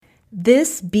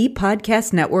This B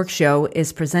Podcast Network show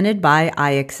is presented by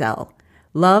IXL.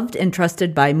 Loved and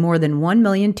trusted by more than 1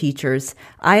 million teachers,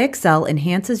 IXL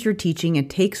enhances your teaching and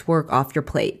takes work off your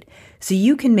plate, so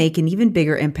you can make an even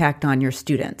bigger impact on your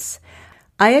students.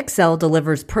 IXL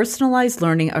delivers personalized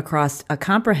learning across a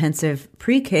comprehensive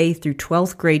pre-K through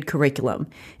 12th grade curriculum,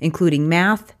 including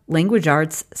math, language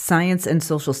arts, science, and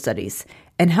social studies,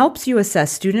 and helps you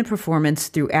assess student performance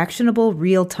through actionable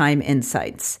real-time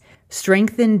insights.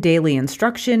 Strengthen daily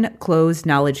instruction, close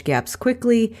knowledge gaps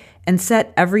quickly, and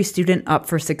set every student up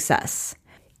for success.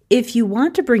 If you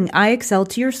want to bring IXL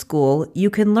to your school, you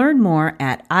can learn more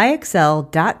at ixl.com/BE.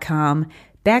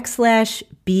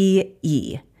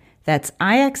 That's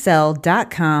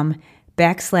ixl.com/BE.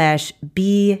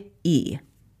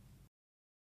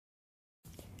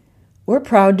 We're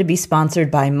proud to be sponsored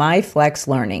by MyFlex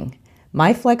Learning.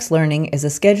 MyFlex Learning is a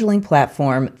scheduling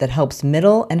platform that helps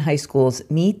middle and high schools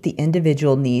meet the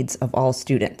individual needs of all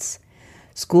students.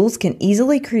 Schools can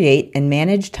easily create and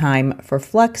manage time for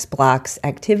flex blocks,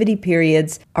 activity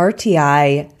periods,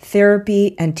 RTI,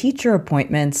 therapy, and teacher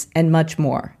appointments, and much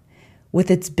more.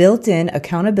 With its built-in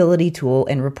accountability tool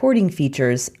and reporting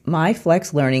features,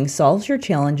 MyFlex Learning solves your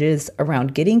challenges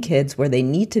around getting kids where they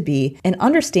need to be and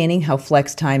understanding how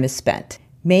flex time is spent.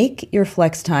 Make your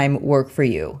flex time work for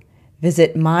you.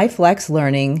 Visit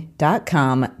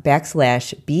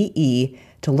myflexlearning.com/BE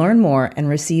to learn more and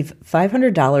receive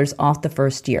 $500 off the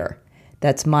first year.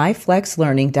 That's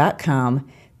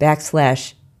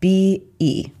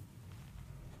myflexlearning.com/BE.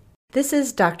 This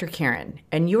is Dr. Karen,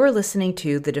 and you are listening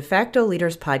to the De Facto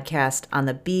Leaders Podcast on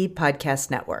the B Podcast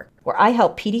Network, where I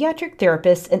help pediatric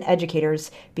therapists and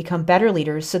educators become better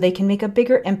leaders so they can make a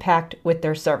bigger impact with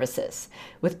their services.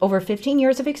 With over 15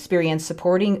 years of experience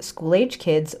supporting school-age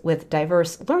kids with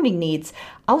diverse learning needs,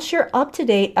 I'll share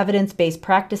up-to-date evidence-based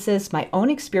practices, my own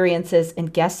experiences,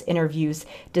 and guest interviews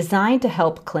designed to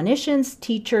help clinicians,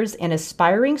 teachers, and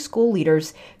aspiring school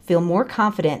leaders feel more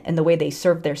confident in the way they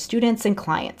serve their students and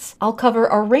clients. I'll cover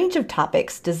a range of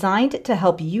topics designed to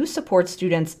help you support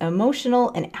students' emotional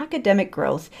and academic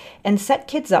growth and set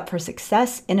kids up for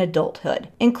success in adulthood,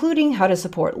 including how to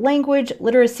support language,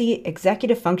 literacy,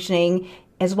 executive functioning,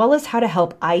 as well as how to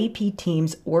help IEP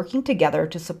teams working together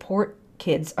to support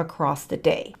kids across the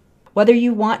day. Whether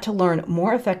you want to learn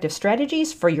more effective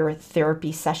strategies for your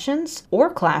therapy sessions or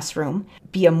classroom,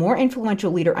 be a more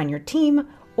influential leader on your team,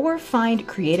 or find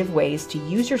creative ways to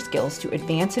use your skills to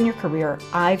advance in your career,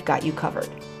 I've got you covered.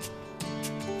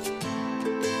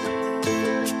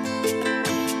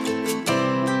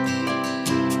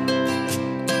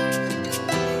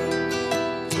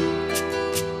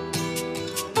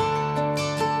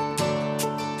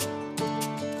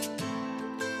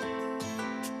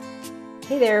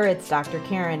 Hey there, it's Dr.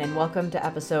 Karen, and welcome to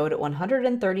episode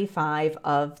 135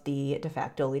 of the De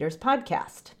Facto Leaders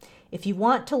Podcast. If you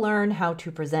want to learn how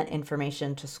to present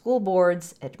information to school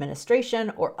boards,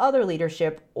 administration, or other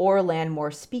leadership, or land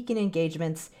more speaking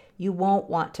engagements, you won't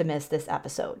want to miss this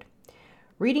episode.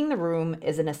 Reading the room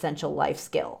is an essential life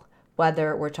skill,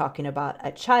 whether we're talking about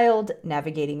a child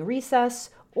navigating recess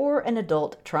or an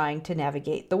adult trying to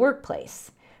navigate the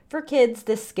workplace. For kids,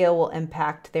 this skill will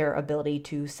impact their ability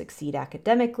to succeed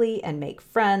academically and make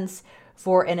friends.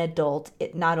 For an adult,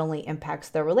 it not only impacts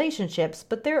their relationships,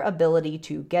 but their ability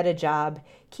to get a job,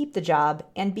 keep the job,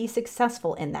 and be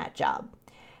successful in that job.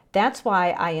 That's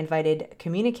why I invited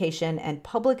communication and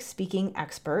public speaking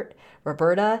expert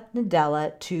Roberta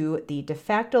Ndlela to the De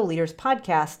Facto Leaders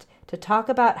Podcast to talk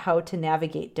about how to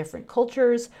navigate different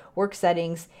cultures, work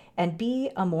settings, and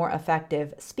be a more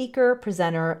effective speaker,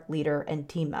 presenter, leader, and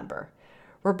team member.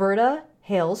 Roberta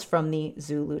hails from the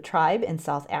Zulu tribe in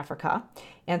South Africa,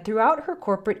 and throughout her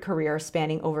corporate career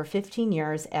spanning over 15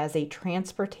 years as a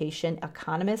transportation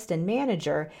economist and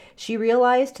manager, she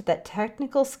realized that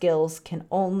technical skills can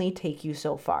only take you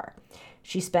so far.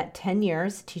 She spent 10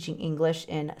 years teaching English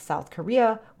in South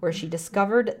Korea, where she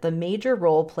discovered the major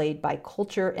role played by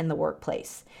culture in the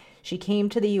workplace. She came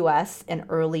to the U.S. in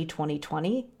early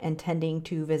 2020, intending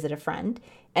to visit a friend,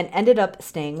 and ended up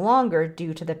staying longer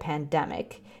due to the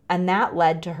pandemic. And that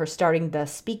led to her starting the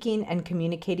Speaking and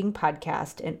Communicating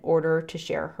podcast in order to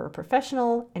share her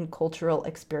professional and cultural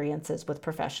experiences with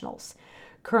professionals.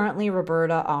 Currently,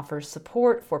 Roberta offers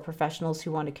support for professionals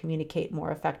who want to communicate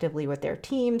more effectively with their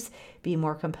teams, be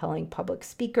more compelling public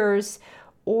speakers,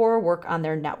 or work on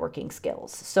their networking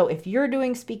skills. So if you're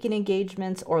doing speaking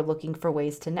engagements or looking for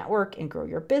ways to network and grow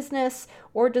your business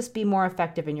or just be more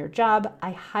effective in your job,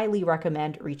 I highly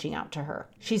recommend reaching out to her.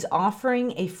 She's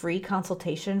offering a free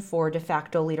consultation for De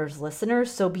facto Leaders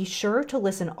listeners, so be sure to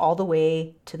listen all the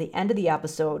way to the end of the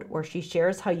episode where she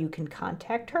shares how you can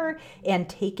contact her and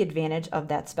take advantage of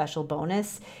that special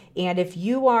bonus. And if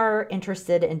you are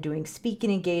interested in doing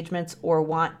speaking engagements or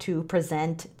want to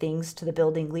present things to the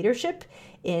building leadership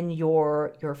in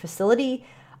your facility,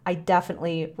 I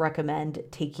definitely recommend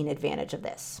taking advantage of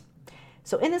this.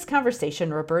 So in this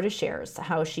conversation, Roberta shares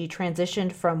how she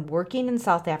transitioned from working in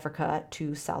South Africa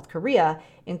to South Korea,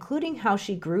 including how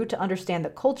she grew to understand the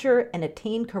culture and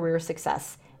attain career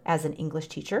success as an English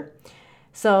teacher.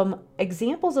 Some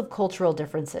examples of cultural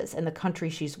differences in the country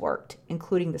she's worked,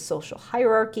 including the social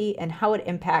hierarchy and how it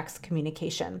impacts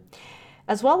communication,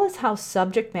 as well as how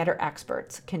subject matter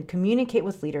experts can communicate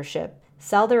with leadership,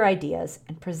 sell their ideas,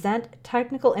 and present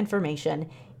technical information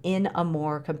in a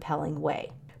more compelling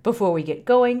way. Before we get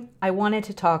going, I wanted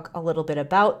to talk a little bit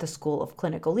about the School of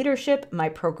Clinical Leadership, my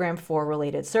program for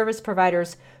related service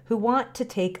providers who want to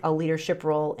take a leadership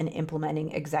role in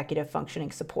implementing executive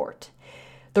functioning support.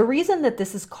 The reason that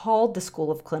this is called the School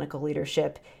of Clinical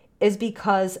Leadership is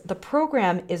because the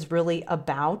program is really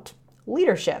about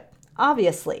leadership,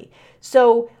 obviously.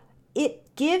 So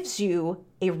it gives you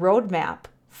a roadmap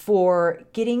for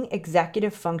getting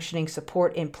executive functioning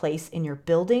support in place in your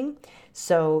building.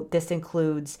 So this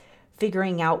includes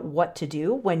figuring out what to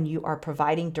do when you are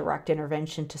providing direct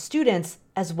intervention to students,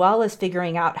 as well as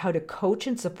figuring out how to coach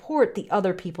and support the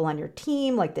other people on your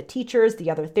team, like the teachers, the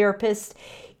other therapists,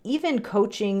 even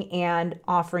coaching and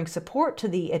offering support to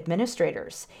the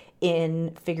administrators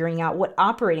in figuring out what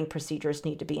operating procedures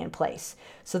need to be in place.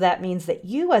 So that means that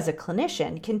you as a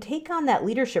clinician can take on that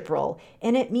leadership role,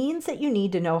 and it means that you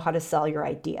need to know how to sell your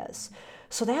ideas.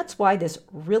 So that's why this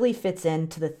really fits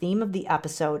into the theme of the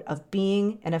episode of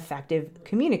being an effective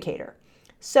communicator.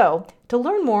 So to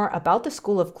learn more about the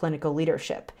School of Clinical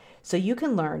Leadership, so you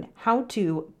can learn how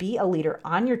to be a leader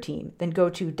on your team, then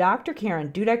go to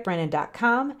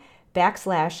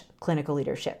drkarendudekbrennan.com/clinical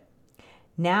leadership.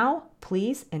 Now,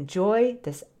 please enjoy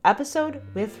this episode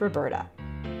with Roberta.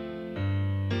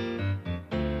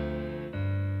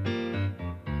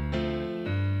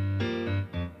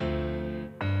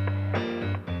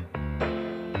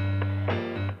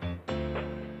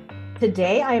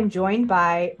 Today, I am joined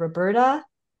by Roberta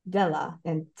Ndlela.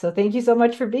 And so thank you so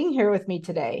much for being here with me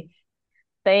today.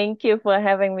 Thank you for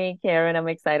having me, Karen. I'm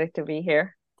excited to be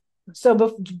here.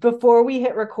 So before we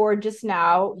hit record just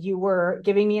now, you were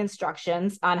giving me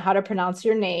instructions on how to pronounce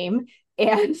your name.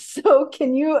 And so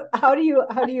how do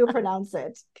you pronounce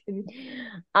it?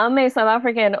 I'm a South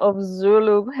African of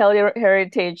Zulu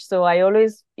heritage, so I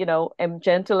always, am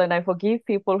gentle and I forgive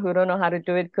people who don't know how to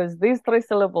do it because these three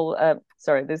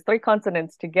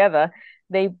consonants together,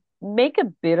 they make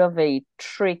a bit of a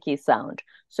tricky sound.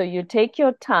 So you take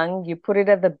your tongue, you put it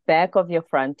at the back of your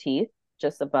front teeth,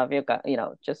 just above your,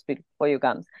 just before your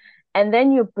gums. And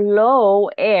then you blow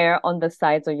air on the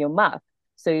sides of your mouth.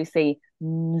 So you say,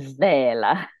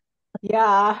 Ndlela.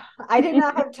 Yeah, I did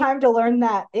not have time to learn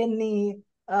that in the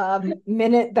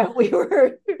minute that we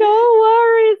were. No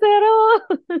worries at all.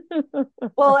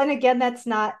 Well, and again, that's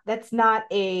not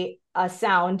a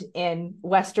sound in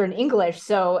Western English.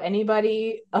 So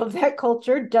anybody of that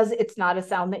culture it's not a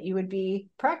sound that you would be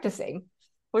practicing.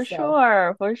 For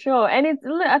sure. And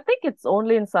I think it's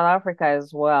only in South Africa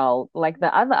as well. Like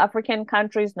the other African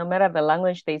countries, no matter the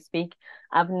language they speak,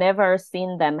 I've never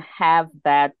seen them have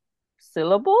that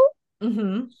syllable.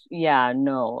 Mm-hmm. Yeah,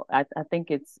 no. I think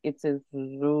it's a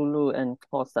Zulu and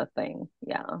Xhosa thing.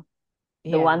 Yeah.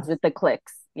 The ones with the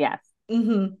clicks. Yes.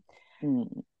 Mm-hmm.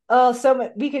 Oh, so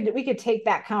we could take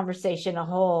that conversation a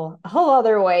whole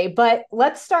other way, but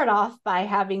let's start off by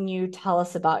having you tell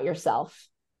us about yourself.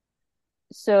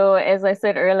 So, as I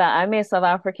said earlier, I'm a South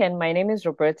African. My name is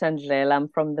Roberta Ndlela. I'm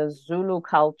from the Zulu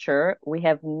culture. We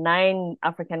have 9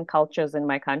 African cultures in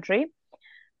my country.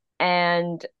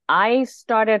 And I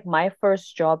started my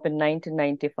first job in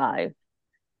 1995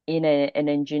 in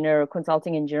an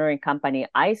consulting engineering company.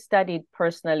 I studied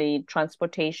personally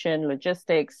transportation,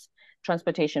 logistics,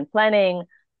 transportation planning.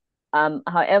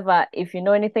 However, if you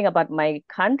know anything about my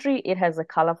country, it has a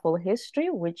colorful history,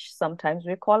 which sometimes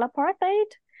we call apartheid.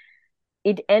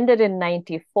 It ended in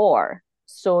 94.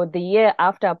 So the year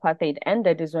after apartheid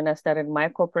ended is when I started my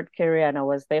corporate career, and I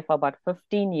was there for about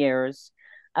 15 years.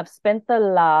 I've spent the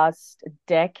last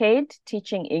decade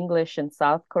teaching English in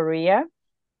South Korea.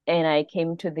 and I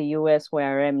came to the US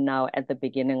where I am now at the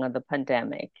beginning of the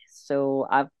pandemic. So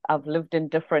I've lived in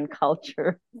different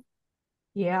cultures.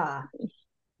 Yeah.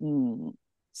 Mm.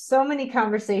 So many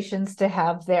conversations to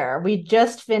have there. We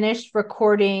just finished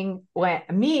recording when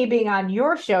me being on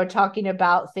your show talking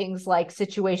about things like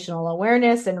situational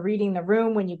awareness and reading the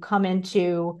room when you come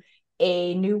into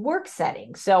a new work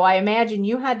setting. So I imagine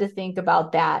you had to think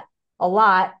about that a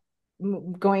lot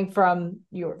going from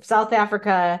your South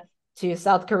Africa to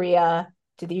South Korea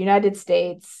to the United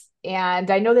States. And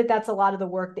I know that that's a lot of the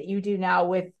work that you do now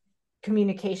with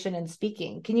communication and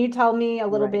speaking. Can you tell me a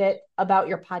little Right. bit about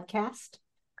your podcast?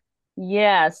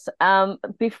 Yes.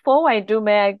 Before I do,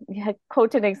 may I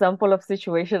quote an example of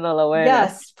situational awareness?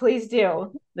 Yes, please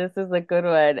do. This is a good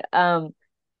one.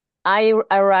 I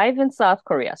arrived in South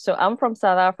Korea. So I'm from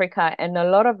South Africa, and a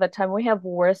lot of the time we have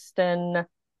Western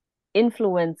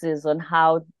influences on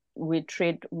how we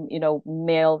treat,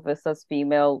 male versus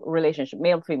female relationship,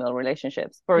 male-female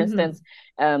relationships. For Mm-hmm. instance,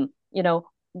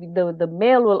 the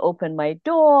male will open my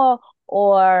door,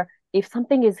 or if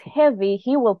something is heavy,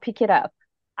 he will pick it up.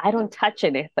 I don't touch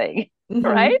anything, Mm-hmm.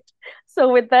 right?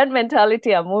 So with that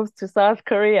mentality, I moved to South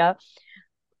Korea.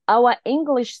 Our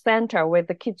English center, where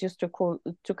the kids used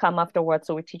to come afterwards,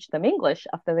 so we teach them English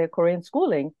after their Korean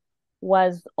schooling,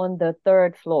 was on the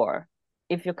third floor.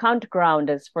 If you count ground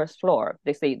as first floor,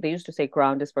 they used to say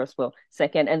ground is first floor,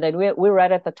 second, and then we're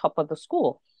right at the top of the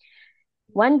school.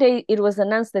 One day it was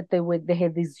announced that they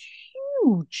had these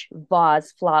huge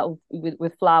vase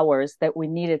with flowers that we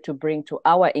needed to bring to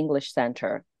our English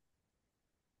center.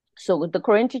 So the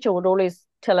Korean teacher would always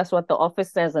tell us what the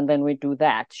office says, and then we do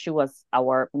that. She was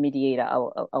our mediator,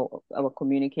 our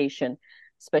communication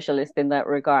specialist in that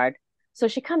regard. So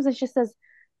she comes and she says,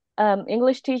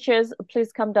 English teachers,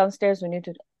 please come downstairs. We need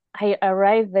to. I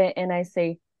arrive there and I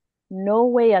say, no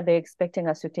way are they expecting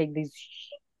us to take these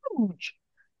huge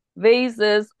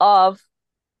vases of.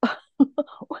 What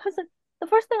was it? The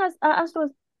first thing I asked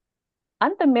was,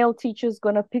 aren't the male teachers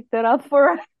going to pick that up for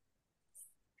us?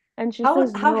 And she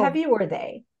says, How no. heavy were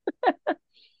they?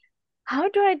 How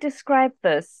do I describe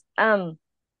this? There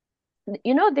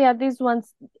are these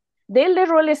ones, they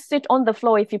literally sit on the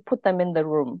floor if you put them in the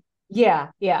room. Yeah,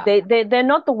 yeah. They're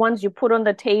not the ones you put on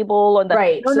the table on the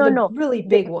Right. no So no the no. really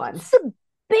They, big just ones. the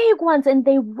big ones, and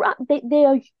they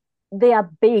are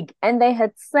big, and they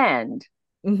had sand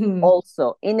Mm-hmm.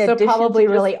 also, in So addition to probably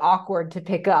just really awkward to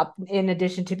pick up in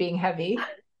addition to being heavy.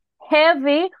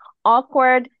 heavy,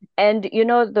 awkward, and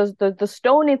the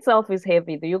stone itself is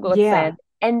heavy, you got Yeah. sand,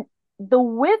 and the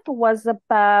width was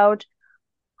about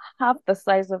half the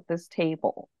size of this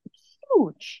table.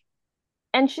 Huge.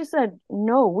 And she said,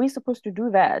 no, we're supposed to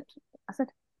do that. I said,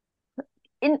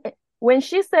 in when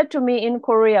she said to me, in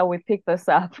Korea, we picked this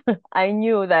up, I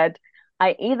knew that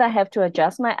I either have to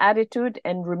adjust my attitude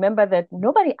and remember that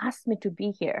nobody asked me to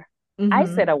be here. I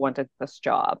Mm-hmm. said I wanted this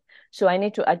job. So I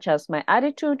need to adjust my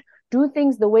attitude, do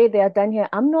things the way they are done here.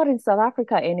 I'm not in South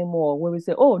Africa anymore where we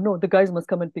say, oh, no, the guys must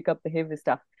come and pick up the heavy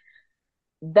stuff.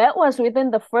 That was within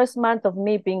the first month of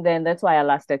me being there. And that's why I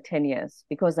lasted 10 years,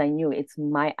 because I knew it's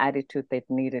my attitude that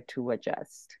needed to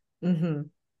adjust. Mm-hmm.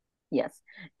 Yes.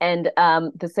 And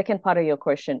the second part of your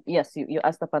question, yes, you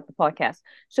asked about the podcast.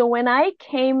 So when I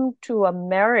came to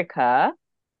America,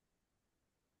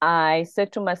 I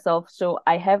said to myself, so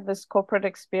I have this corporate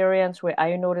experience where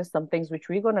I noticed some things which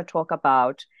we're going to talk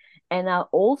about. And I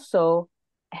also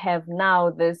have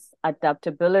now this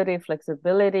adaptability,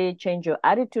 flexibility, change your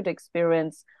attitude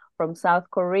experience from South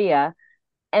Korea.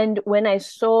 And when I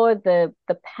saw the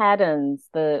patterns,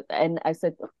 and I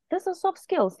said, this is soft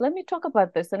skills. Let me talk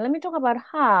about this, and let me talk about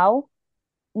how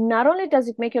not only does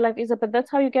it make your life easier, but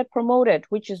that's how you get promoted,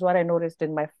 which is what I noticed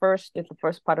in the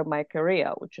first part of my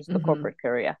career, which is the Mm-hmm. corporate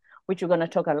career, which we're going to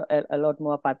talk a lot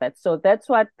more about that. So that's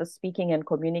what the speaking and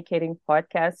communicating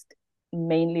podcast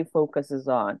mainly focuses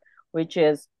on, which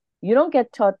is you don't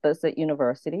get taught this at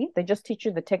university. They just teach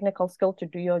you the technical skill to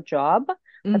do your job,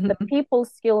 but the Mm-hmm. people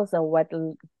skills are what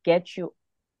get you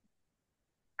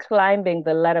climbing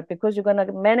the ladder, because you're going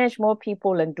to manage more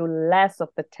people and do less of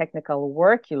the technical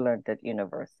work you learned at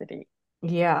university.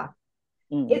 Yeah.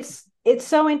 Mm. It's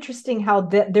so interesting how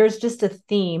there's just a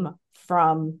theme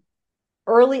from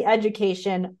early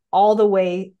education all the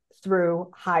way through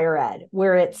higher ed,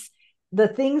 where it's the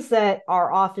things that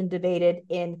are often debated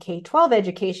in K-12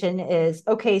 education is,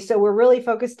 okay, so we're really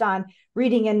focused on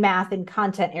reading and math and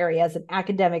content areas and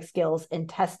academic skills and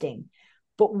testing.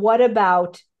 But what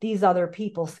about these other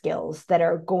people skills that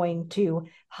are going to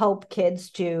help kids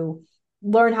to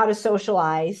learn how to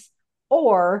socialize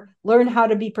or learn how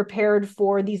to be prepared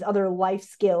for these other life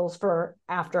skills for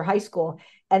after high school?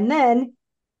 And then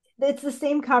it's the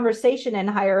same conversation in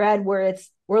higher ed where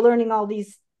we're learning all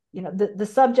these, the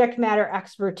subject matter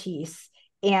expertise,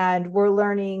 and we're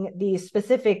learning these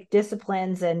specific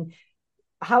disciplines and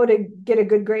how to get a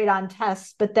good grade on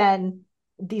tests, but then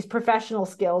these professional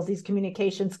skills, these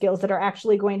communication skills that are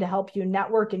actually going to help you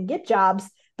network and get jobs,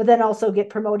 but then also get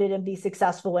promoted and be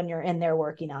successful when you're in there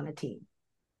working on a team.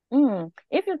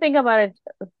 If you think about it,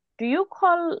 do you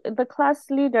call the class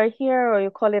leader here or you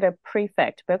call it a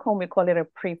prefect? Back home, we call it a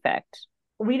prefect.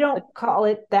 We don't call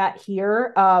it that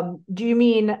here. Do you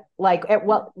mean like at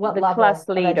what The level class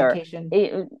of leader. education?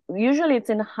 Usually it's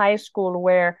in high school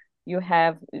where you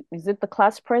have, is it the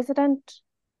class president?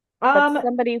 But Um,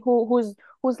 somebody who's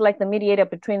like the mediator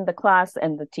between the class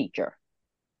and the teacher.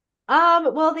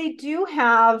 well, they do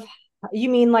have, you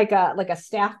mean like a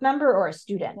staff member or a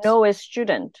student? No, a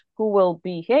student who will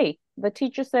be, hey, the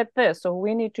teacher said this, so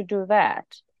we need to do that.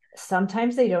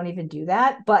 Sometimes they don't even do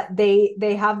that, but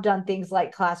they have done things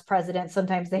like class president.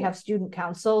 Sometimes they Yeah. have student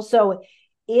council. So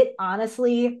it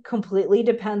honestly completely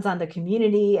depends on the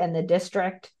community and the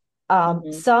district.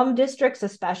 Mm-hmm. Some districts,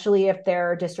 especially if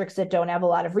they're districts that don't have a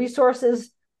lot of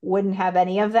resources, wouldn't have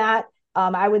any of that.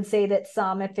 I would say that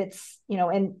some, if it's,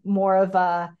 in more of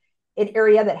an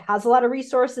area that has a lot of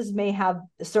resources, may have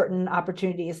certain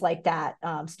opportunities like that.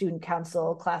 Student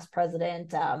council, class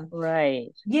president.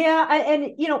 Right. Yeah,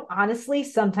 and honestly,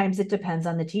 sometimes it depends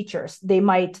on the teachers. They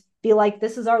might be like,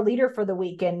 "This is our leader for the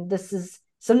week," and this is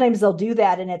sometimes they'll do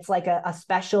that, and it's like a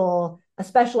special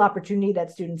opportunity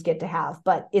that students get to have.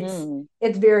 But Mm.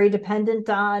 it's very dependent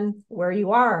on where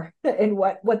you are and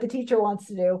what the teacher wants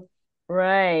to do.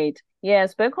 Right.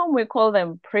 Yes, back home we call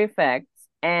them prefects.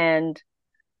 And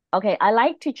okay, I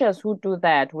like teachers who do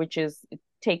that, which is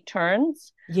take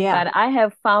turns. Yeah. But I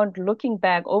have found looking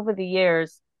back over the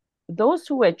years, those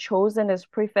who were chosen as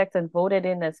prefects and voted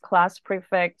in as class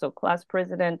prefects or class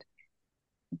president,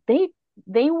 they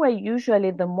they were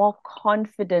usually the more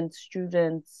confident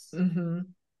students, Mm-hmm.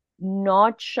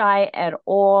 not shy at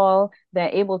all. They're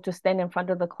able to stand in front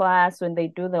of the class when they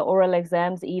do the oral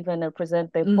exams, even and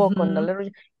present their book on the Mm-hmm.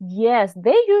 literature. Yes,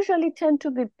 they usually tend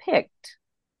to be picked.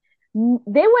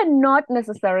 They were not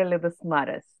necessarily the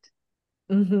smartest.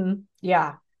 Mm-hmm.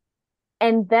 Yeah.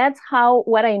 And that's how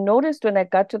what I noticed when I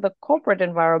got to the corporate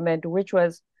environment, which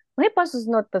was my boss is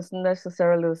not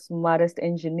necessarily the smartest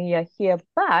engineer here,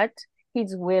 but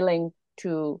he's willing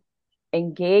to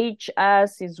engage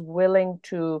us, he's willing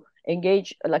to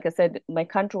engage. Like I said, my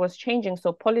country was changing.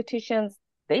 So politicians,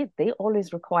 they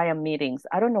always require meetings.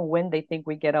 I don't know when they think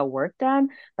we get our work done,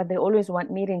 but they always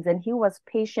want meetings. And he was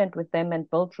patient with them and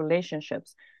built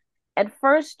relationships. At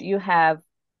first, you have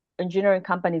engineering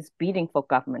companies bidding for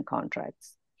government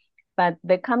contracts. But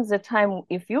there comes a time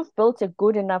if you've built a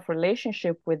good enough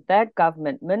relationship with that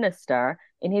government minister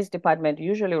in his department,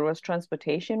 usually it was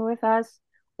transportation with us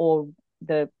or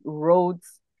the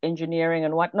roads, engineering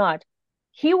and whatnot,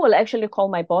 he will actually call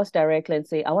my boss directly and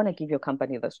say, I want to give your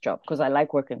company this job because I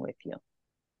like working with you.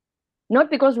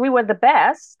 Not because we were the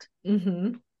best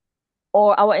Mm-hmm.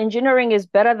 or our engineering is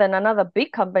better than another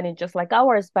big company just like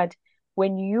ours, but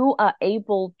when you are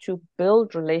able to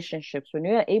build relationships, when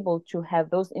you are able to have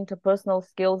those interpersonal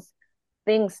skills,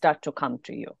 things start to come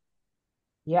to you.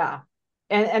 Yeah.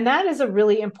 And that is a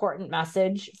really important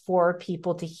message for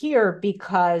people to hear,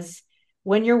 because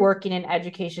when you're working in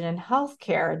education and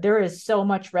healthcare, there is so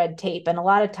much red tape. And a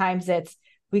lot of times it's,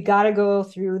 we got to go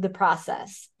through the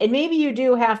process. And maybe you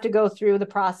do have to go through the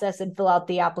process and fill out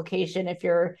the application if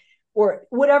you're, or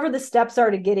whatever the steps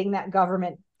are to getting that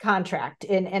government contract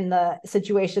in the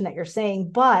situation that you're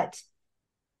saying. But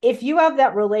if you have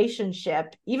that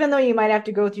relationship, even though you might have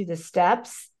to go through the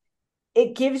steps,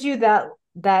 it gives you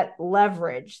that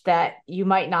leverage that you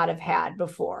might not have had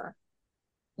before.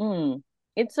 Mm,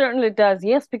 it certainly does.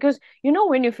 Yes, because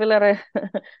when you fill out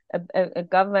a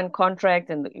government contract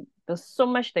and there's so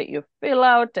much that you fill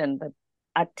out and the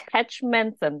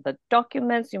attachments and the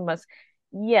documents you must,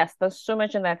 yes, there's so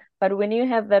much in that. But when you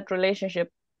have that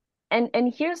relationship,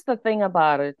 and here's the thing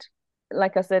about it.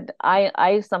 Like I said,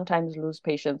 I sometimes lose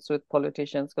patience with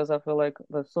politicians because I feel like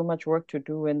there's so much work to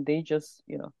do and they just,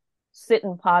 sit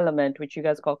in parliament, which you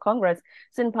guys call Congress,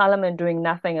 sit in parliament doing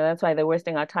nothing. And that's why they're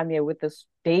wasting our time here with this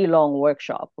day-long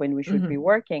workshop when we should be Mm-hmm.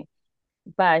 working.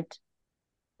 But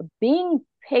being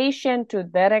patient to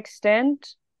that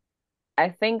extent, I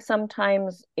think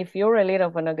sometimes if you're a leader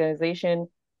of an organization,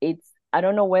 I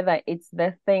don't know whether it's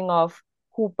the thing of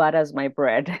who butters my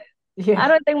bread. I Yeah.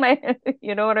 don't think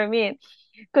you know what I mean?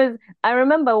 Because I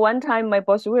remember one time my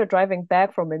boss, we were driving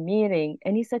back from a meeting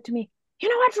and he said to me, you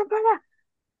know what, Roberta,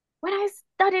 when I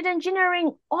studied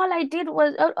engineering. I did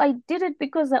it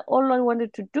because all I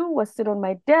wanted to do was sit on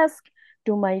my desk,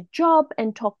 do my job,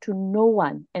 and talk to no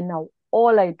one. And now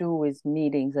all I do is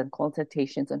meetings and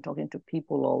consultations and talking to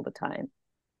people all the time.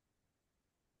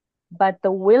 But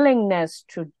the willingness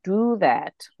to do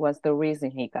that was the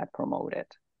reason he got promoted.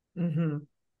 Mm-hmm.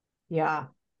 Yeah.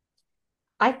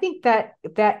 I think that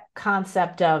that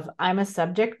concept of I'm a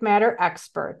subject matter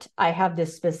expert, I have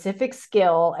this specific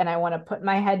skill and I want to put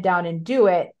my head down and do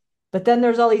it, but then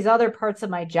there's all these other parts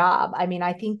of my job. I mean,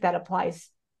 I think that applies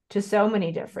to so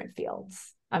many different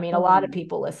fields. I mean, a lot of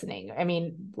people listening. I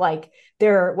mean, like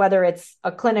there, whether it's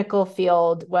a clinical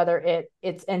field, whether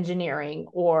it's engineering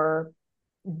or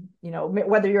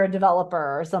whether you're a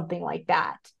developer or something like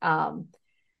that.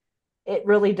 It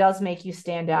really does make you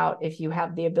stand out if you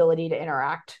have the ability to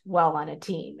interact well on a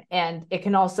team. And it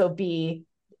can also be,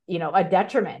 a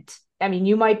detriment. I mean,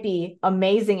 you might be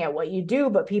amazing at what you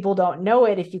do, but people don't know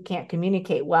it if you can't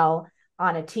communicate well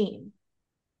on a team.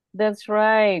 That's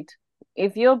right.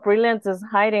 If your brilliance is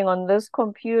hiding on this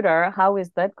computer, how is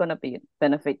that going to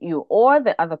benefit you or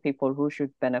the other people who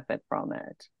should benefit from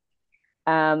it?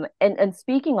 And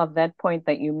speaking of that point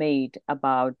that you made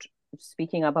about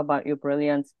speaking up about your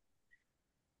brilliance,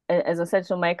 as I said,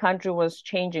 so my country was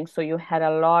changing. So you had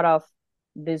a lot of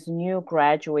these new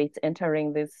graduates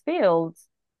entering these fields.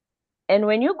 And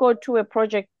when you go to a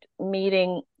project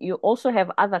meeting, you also have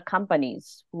other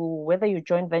companies who, whether you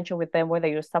joint venture with them, whether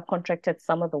you subcontracted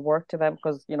some of the work to them,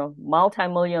 because,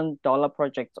 multi-million-dollar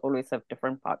projects always have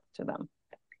different parts to them.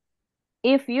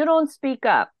 If you don't speak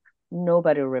up,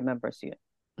 nobody remembers you.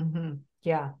 Mm-hmm.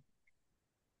 Yeah.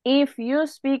 If you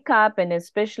speak up and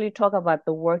especially talk about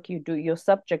the work you do, your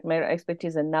subject matter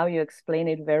expertise, and now you explain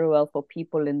it very well for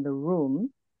people in the room,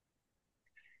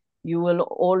 you will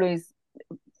always,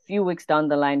 few weeks down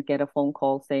the line, get a phone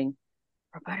call saying,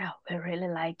 Roberta, we really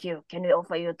like you. Can we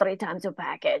offer you 3 times your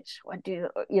package? What do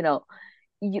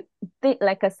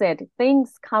like I said,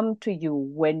 things come to you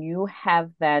when you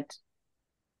have that.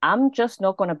 I'm just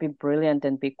not going to be brilliant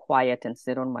and be quiet and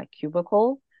sit on my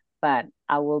cubicle, but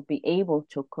I will be able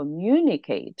to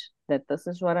communicate that this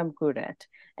is what I'm good at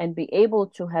and be able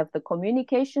to have the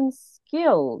communication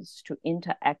skills to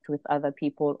interact with other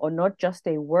people on not just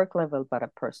a work level, but a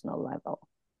personal level.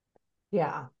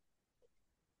 Yeah.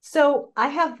 So I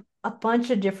have a bunch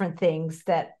of different things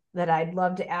that I'd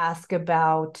love to ask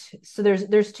about. So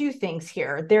there's two things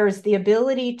here. There's the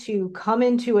ability to come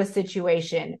into a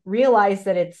situation, realize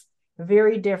that it's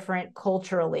very different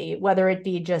culturally, whether it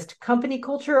be just company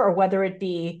culture or whether it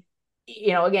be,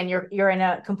 again, you're in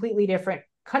a completely different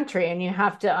country and you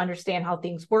have to understand how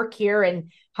things work here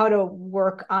and how to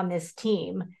work on this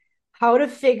team, how to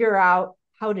figure out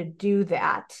how to do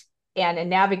that and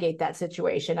navigate that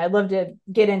situation. I'd love to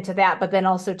get into that, but then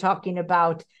also talking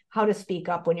about how to speak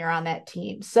up when you're on that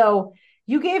team. So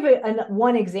you gave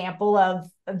one example of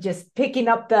just picking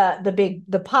up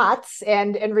the pots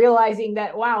and realizing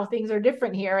that, wow, things are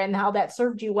different here, and how that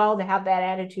served you well to have that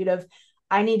attitude of,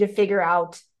 I need to figure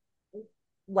out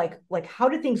like how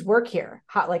do things work here?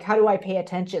 How do I pay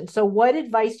attention? So what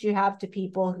advice do you have to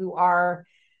people who are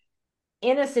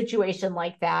in a situation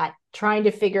like that, trying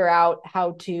to figure out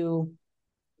how to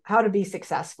be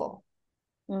successful?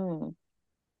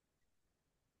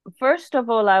 First of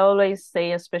all, I always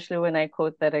say, especially when I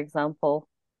quote that example,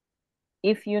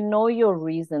 if you know your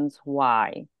reasons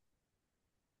why,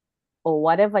 or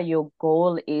whatever your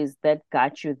goal is that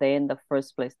got you there in the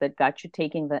first place, that got you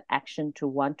taking the action to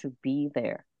want to be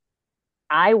there.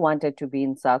 I wanted to be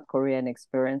in South Korea and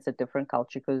experience a different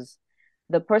culture because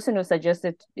the person who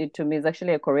suggested it to me is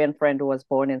actually a Korean friend who was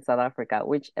born in South Africa,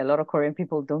 which a lot of Korean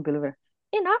people don't believe it.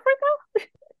 In Africa?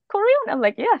 Korean? I'm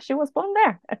like, yeah, she was born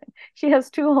there. She has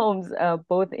 2 homes,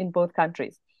 both in both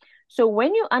countries. So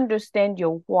when you understand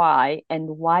your why and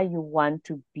why you want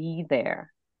to be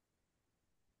there.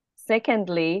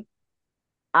 Secondly,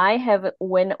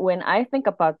 when I think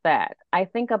about that, I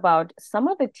think about some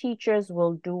of the teachers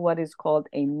will do what is called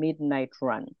a midnight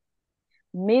run.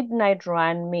 Midnight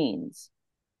run means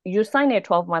you sign a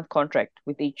 12-month contract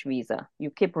with each visa.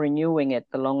 You keep renewing it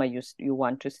the longer you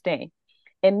want to stay.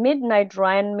 A midnight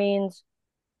run means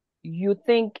you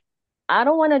think, I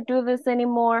don't want to do this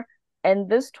anymore. And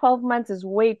this 12 months is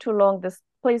way too long. This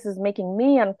place is making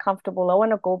me uncomfortable. I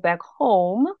want to go back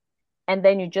home. And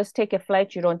then you just take a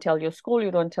flight. You don't tell your school.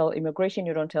 You don't tell immigration.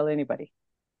 You don't tell anybody.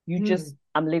 You just,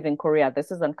 I'm leaving Korea.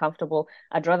 This is uncomfortable.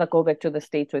 I'd rather go back to the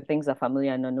States where things are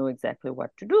familiar and I know exactly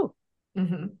what to do.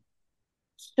 Mm-hmm.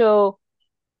 So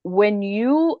when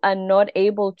you are not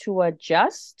able to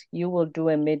adjust, you will do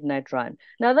a midnight run.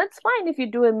 Now, that's fine if you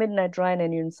do a midnight run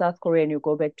and you're in South Korea and you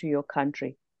go back to your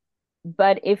country.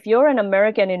 But if you're an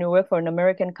American and you work for an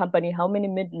American company, how many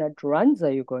midnight runs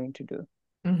are you going to do?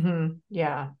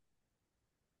 Yeah.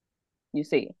 You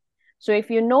see? So if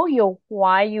you know your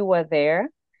why you were there,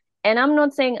 and I'm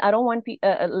not saying I don't want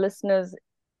listeners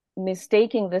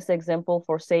mistaking this example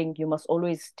for saying you must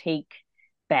always take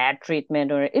bad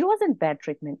treatment, or it wasn't bad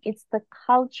treatment. It's the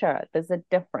culture. There's a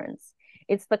difference.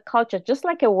 It's the culture. Just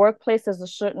like a workplace has a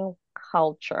certain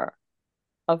culture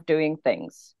of doing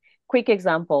things. Quick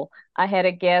example, I had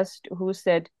a guest who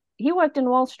said he worked in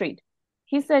Wall Street.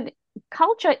 He said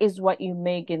culture is what you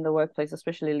make in the workplace,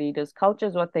 especially leaders. Culture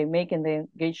is what they make, and they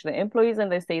engage the employees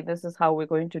and they say, this is how we're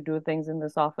going to do things in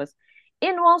this office.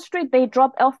 In Wall Street, they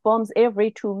drop F-bombs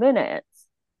every 2 minutes.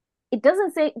 It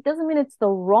doesn't mean it's the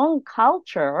wrong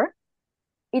culture.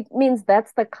 It means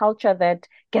that's the culture that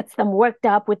gets them worked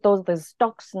up with the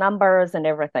stocks numbers and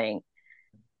everything.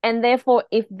 And therefore,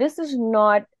 if this is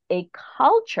not a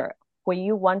culture where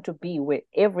you want to be, where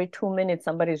every 2 minutes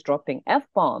somebody's dropping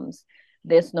F-bombs,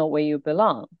 there's no way you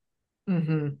belong.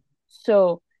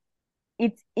 So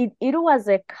it was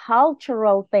a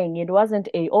cultural thing. It wasn't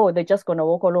they're just gonna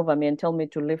walk all over me and tell me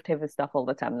to lift heavy stuff all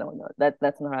the time. No,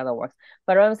 that's not how that works.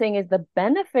 But what I'm saying is the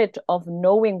benefit of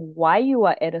knowing why you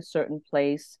are at a certain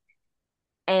place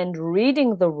and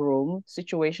reading the room,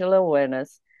 situational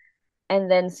awareness,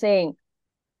 and then saying,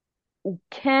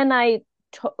 can I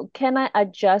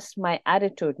adjust my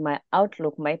attitude, my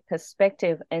outlook, my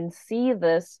perspective, and see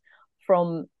this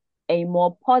from a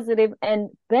more positive and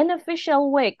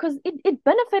beneficial way? Because it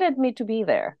benefited me to be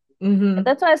there. And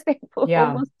that's why I stayed for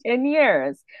almost 10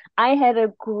 years. I had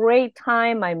a great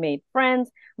time. I made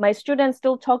friends. My students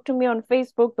still talk to me on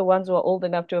Facebook, the ones who are old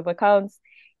enough to have accounts.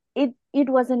 It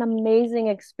was an amazing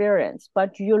experience,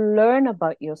 but you learn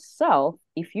about yourself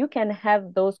if you can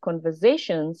have those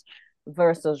conversations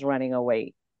versus running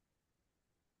away.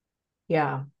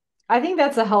 Yeah. I think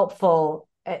that's a helpful,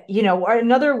 or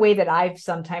another way that I've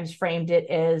sometimes framed it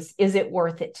is it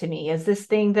worth it to me? Is this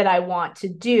thing that I want to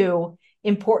do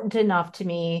important enough to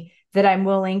me that I'm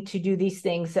willing to do these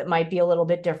things that might be a little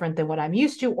bit different than what I'm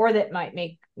used to, or that might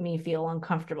make me feel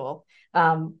uncomfortable?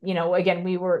 Again,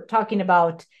 we were talking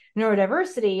about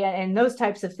neurodiversity and those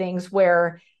types of things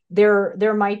where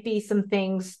there might be some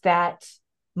things that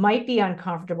might be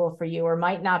uncomfortable for you or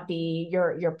might not be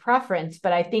your preference,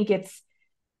 but I think it's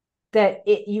that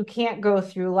you can't go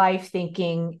through life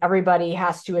thinking everybody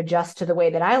has to adjust to the way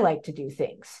that I like to do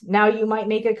things. Now, you might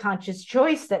make a conscious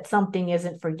choice that something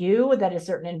isn't for you, that a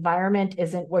certain environment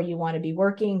isn't where you want to be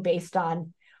working based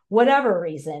on whatever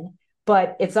reason,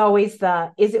 but it's always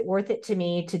is it worth it to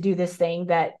me to do this thing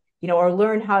that, or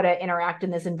learn how to interact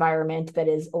in this environment that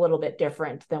is a little bit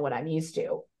different than what I'm used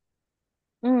to.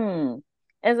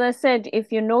 As I said,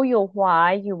 if you know your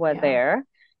why you were there,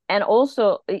 and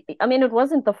also, I mean, it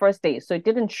wasn't the first day, so it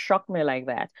didn't shock me like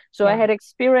that. So I had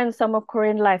experienced some of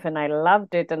Korean life and I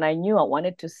loved it, and I knew I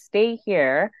wanted to stay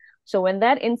here. So when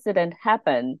that incident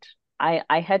happened,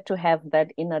 I had to have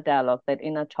that inner dialogue, that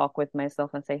inner talk with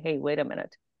myself and say, hey, wait a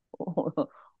minute.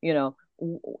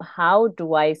 How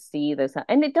do I see this?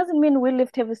 And it doesn't mean we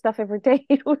lift heavy stuff every day.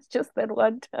 It was just that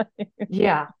one time.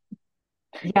 Yeah.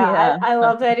 Yeah, I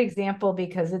love that example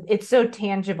because it's so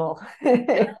tangible.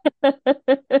 What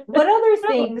other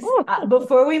things,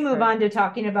 before we move on to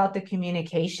talking about the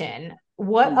communication,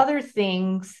 what other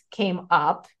things came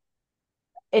up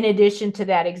in addition to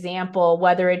that example,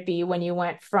 whether it be when you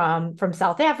went from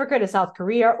South Africa to South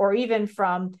Korea, or even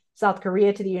from South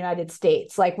Korea to the United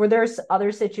States? Like, were there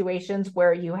other situations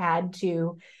where you had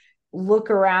to look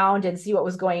around and see what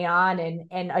was going on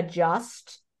and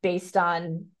adjust based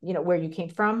on, where you came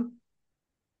from?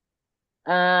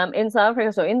 In South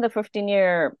Africa, so in the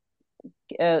 15-year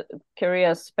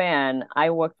career span,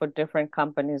 I worked for different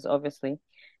companies, obviously.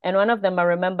 And one of them, I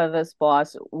remember this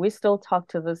boss, we still talk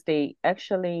to this day,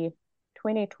 actually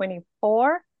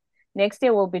 2024. Next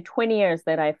year will be 20 years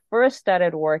that I first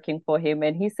started working for him.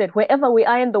 And he said, wherever we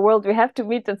are in the world, we have to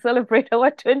meet and celebrate our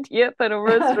 20th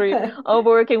anniversary of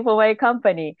working for my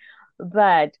company.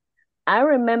 But I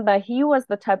remember he was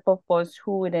the type of boss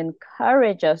who would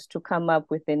encourage us to come up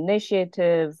with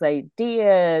initiatives,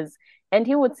 ideas. And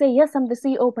he would say, yes, I'm the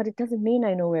CEO, but it doesn't mean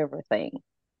I know everything.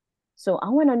 So I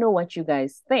want to know what you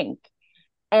guys think.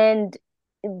 And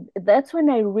that's when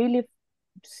I really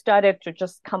started to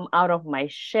just come out of my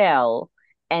shell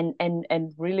and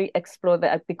really explore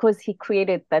that, because he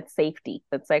created that safety,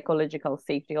 that psychological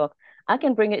safety of, I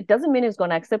can bring it. It doesn't mean he's going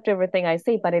to accept everything I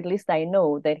say, but at least I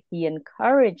know that he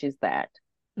encourages that.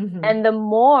 Mm-hmm. And the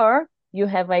more you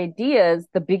have ideas,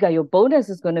 the bigger your bonus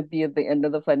is going to be at the end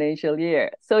of the financial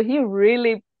year. So he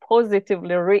really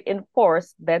positively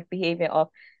reinforced that behavior of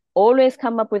always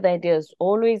come up with ideas,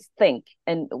 always think,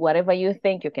 and whatever you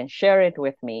think, you can share it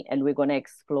with me, and we're going to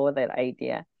explore that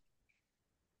idea.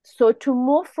 So to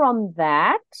move from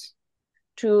that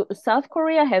to South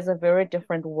Korea has a very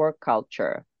different work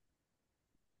culture.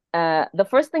 The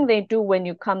first thing they do when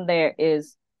you come there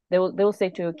is they'll say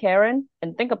to you, Karen,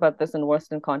 and think about this in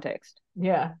Western context.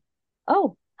 Yeah.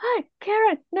 Oh, hi,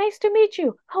 Karen, nice to meet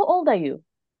you. How old are you?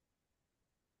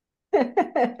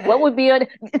 What would be your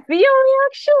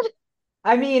reaction?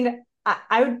 I mean,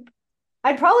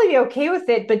 I'd probably be okay with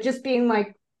it, but just being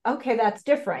like, okay, that's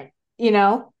different,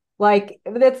 like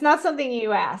that's not something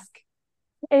you ask.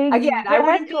 Again, I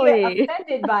wouldn't be Exactly.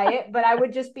 offended by it, but I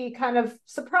would just be kind of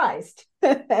surprised.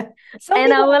 Some And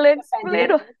I people will might be explain.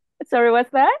 offended. Sorry, what's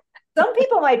that? Some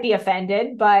people might be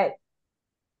offended, but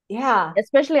yeah,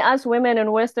 Especially us women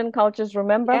in Western cultures,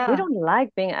 remember, we yeah. don't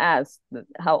like being asked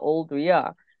how old we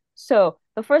are. So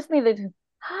the first thing they do,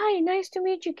 hi, nice to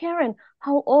meet you, Karen.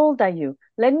 How old are you?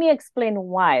 Let me explain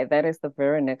why. That is the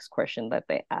very next question that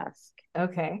they ask.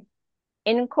 Okay.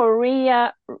 In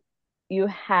Korea, you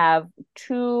have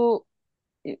two,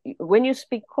 when you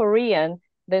speak Korean,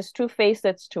 there's two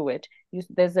facets to it.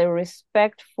 There's a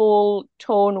respectful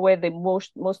tone where the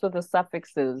most of the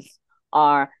suffixes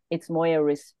are, it's more a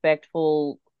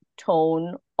respectful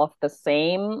tone of the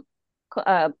same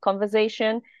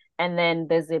conversation. And then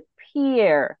there's a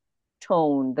peer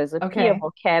tone, there's a peer Okay.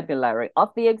 vocabulary of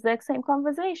the exact same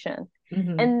conversation.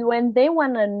 Hmm. And when they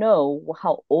want to know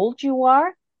how old you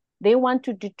are, they want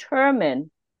to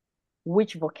determine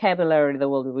which vocabulary they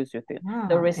will use with you.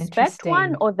 The Oh, respect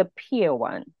one interesting. or the peer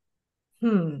one.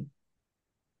 Hmm.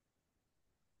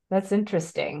 That's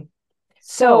interesting.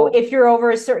 So So if you're over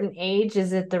a certain age,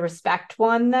 is it the respect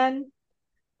one then?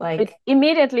 it Like,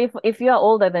 immediately, if you are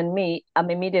older than me,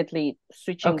 I'm immediately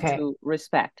switching okay. to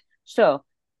respect. So,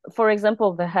 for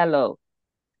example, the hello.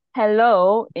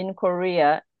 Hello in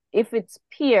Korea, if it's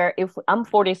peer, if I'm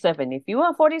 47, if you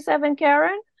are 47,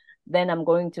 Karen, then I'm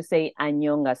going to say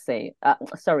안녕하세요.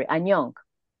 Sorry, 안녕,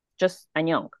 just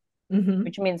안녕, Hmm.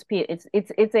 which means peer.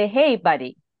 It's a hey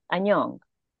buddy, 안녕.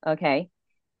 Okay.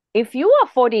 If you are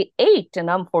 48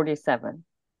 and I'm 47,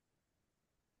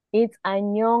 it's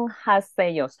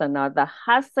안녕하세요. So now the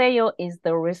하세요 is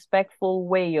the respectful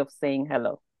way of saying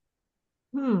hello.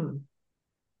 Hmm.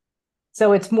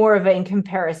 So it's more of a, in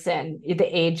comparison, the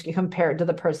age compared to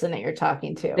the person that you're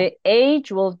talking to. The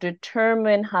age will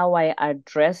determine how I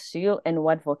address you and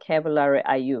what vocabulary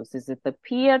I use. Is it the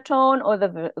peer tone or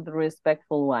the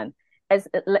respectful one?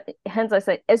 Hence I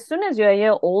say, as soon as you're a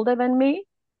year older than me,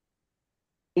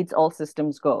 it's all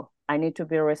systems go. I need to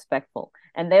be respectful.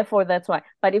 And therefore, that's why.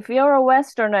 But if you're a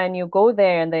Westerner and you go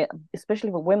there and they,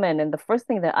 especially with women, and the first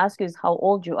thing they ask you is how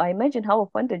old you are, imagine how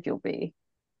offended you'll be.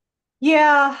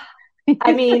 Yeah.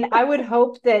 I mean, I would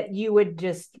hope that you would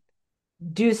just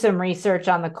do some research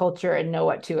on the culture and know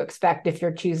what to expect if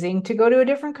you're choosing to go to a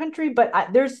different country. But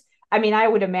I mean, I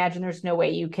would imagine there's no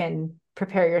way you can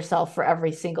prepare yourself for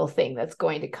every single thing that's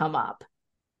going to come up.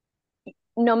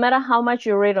 No matter how much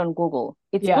you read on Google,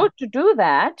 it's Yeah. good to do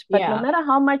that, but no Yeah. matter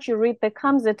how much you read, there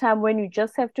comes a time when you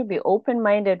just have to be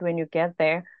open-minded when you get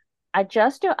there.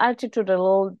 Adjust your attitude a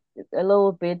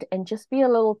little bit and just be a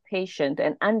little patient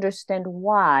and understand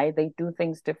why they do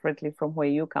things differently from where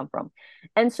you come from.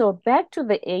 And so back to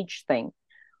the age thing.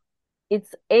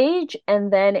 It's age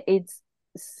and then it's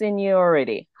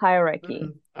seniority, hierarchy.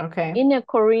 Okay. In a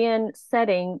Korean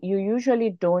setting, you usually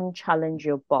don't challenge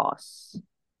your boss.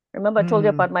 Remember, I told you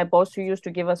about Mm. my boss who used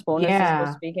to give us bonuses for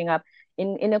Yeah. speaking up.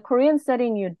 In a Korean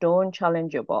setting, you don't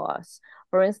challenge your boss.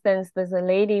 For instance, there's a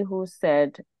lady who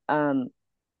said,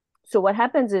 so what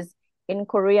happens is in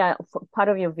Korea, part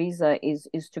of your visa is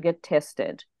to get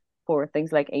tested for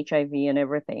things like HIV and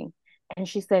everything. And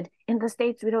she said, in the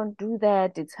States, we don't do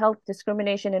that. It's health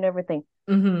discrimination and everything.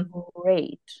 Hmm.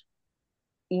 Great.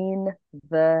 In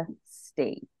the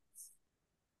States.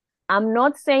 I'm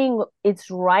not saying it's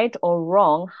right or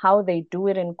wrong how they do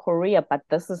it in Korea, but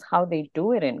this is how they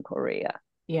do it in Korea,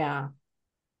 Yeah.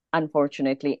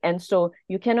 unfortunately. And so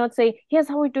you cannot say, here's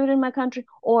how we do it in my country,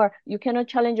 or you cannot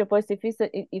challenge your boss if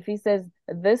he says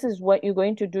this is what you're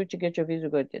going to do to get your visa, you're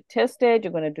going to get tested,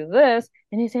 you're going to do this,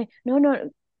 and he say, no, no,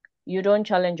 you don't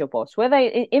challenge your boss. Whether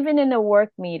even in a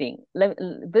work meeting,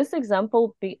 this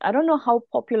example, I don't know how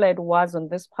popular it was on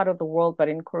this part of the world, but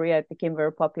in Korea it became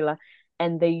very popular,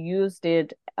 and they used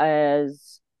it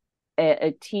as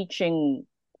a teaching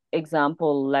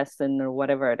example lesson or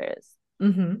whatever it is.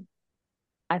 Hmm.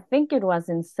 I think it was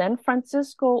in San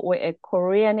Francisco where a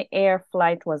Korean air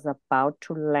flight was about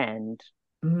to land.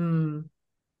 Mm,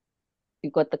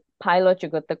 You got the pilot, you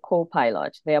got the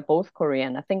co-pilot. They are both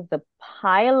Korean. I think the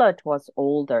pilot was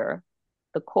older,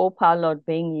 the co-pilot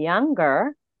being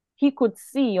younger. He could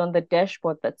see on the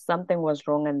dashboard that something was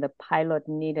wrong and the pilot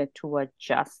needed to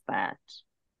adjust that.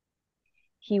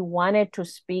 He wanted to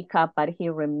speak up, but he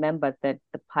remembered that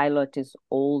the pilot is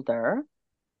older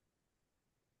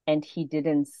and he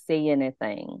didn't say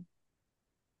anything.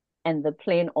 And the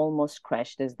plane almost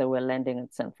crashed as they were landing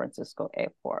at San Francisco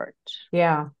airport.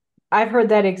 yeah. I've heard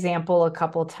that example a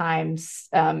couple times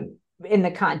in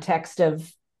the context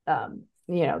of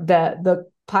the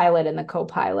pilot and the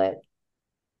co-pilot.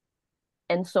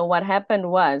 And so what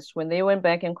happened was when they went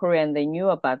back in Korea and they knew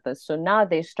about this, so now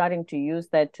they're starting to use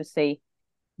that to say,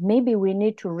 maybe we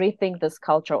need to rethink this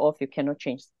culture of you cannot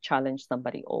challenge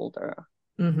somebody older.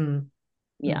 Mm-hmm.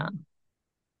 Yeah. Mm-hmm.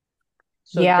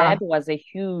 So Yeah. that was a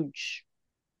huge,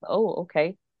 oh,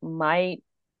 okay. My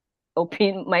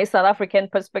South African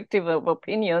perspective of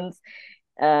opinions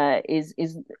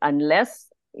is unless,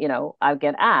 I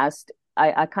get asked,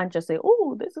 I can't just say,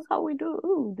 oh, this is how we do.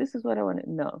 Oh, this is what I want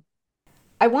to know.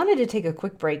 I wanted to take a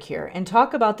quick break here and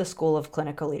talk about the School of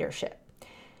Clinical Leadership.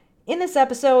 In this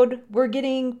episode, we're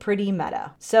getting pretty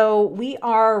meta. So, we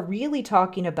are really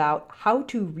talking about how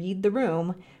to read the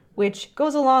room, which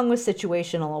goes along with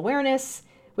situational awareness,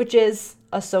 which is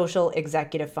a social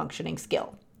executive functioning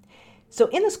skill. So,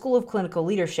 in the School of Clinical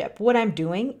Leadership, what I'm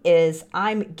doing is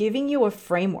I'm giving you a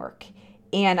framework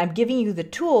and I'm giving you the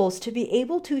tools to be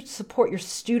able to support your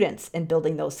students in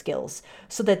building those skills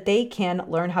so that they can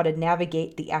learn how to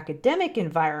navigate the academic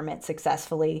environment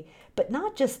successfully. But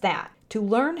not just that, to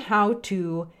learn how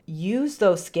to use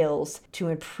those skills to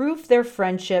improve their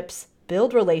friendships,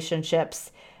 build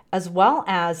relationships, as well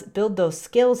as build those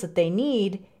skills that they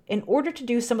need in order to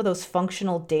do some of those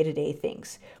functional day-to-day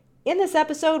things. In this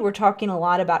episode, we're talking a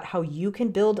lot about how you can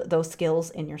build those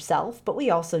skills in yourself, but we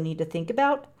also need to think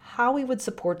about how we would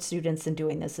support students in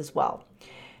doing this as well.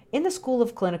 In the School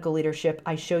of Clinical Leadership,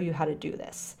 I show you how to do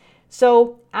this.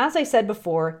 So, as I said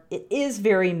before, it is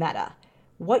very meta.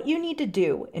 What you need to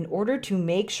do in order to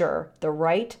make sure the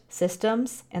right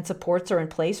systems and supports are in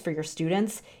place for your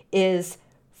students is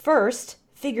first,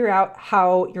 figure out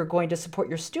how you're going to support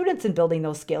your students in building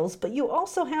those skills, but you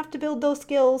also have to build those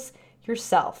skills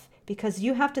yourself because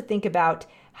you have to think about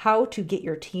how to get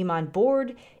your team on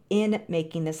board in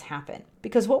making this happen.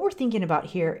 Because what we're thinking about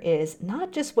here is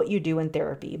not just what you do in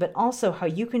therapy, but also how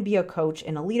you can be a coach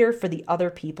and a leader for the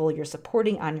other people you're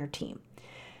supporting on your team.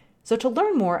 So to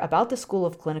learn more about the School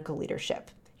of Clinical Leadership,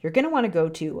 you're going to want to go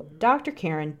to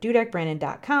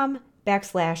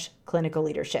drkarendudekbrandon.com/clinical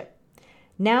leadership.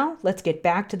 Now let's get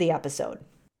back to the episode.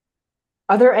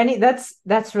 Are there any,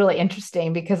 that's really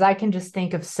interesting because I can just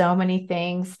think of so many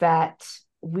things that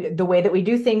the way that we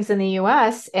do things in the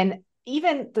US and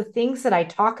even the things that I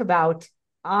talk about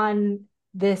on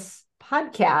this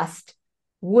podcast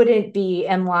wouldn't be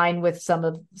in line with some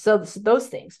of those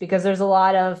things because there's a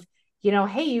lot of,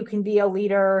 hey, you can be a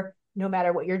leader no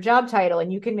matter what your job title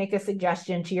and you can make a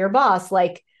suggestion to your boss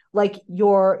like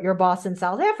your boss in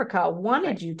South Africa wanted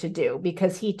Right. you to do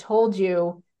because he told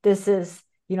you this is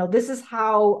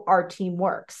how our team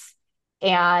works.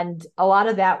 And a lot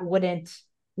of that wouldn't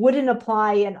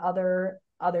apply in other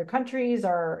countries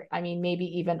or I mean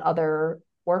maybe even other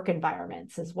work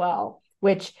environments as well.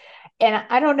 And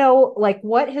I don't know, like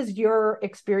what has your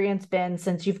experience been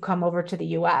since you've come over to the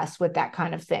US with that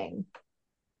kind of thing?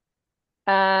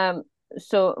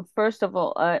 So first of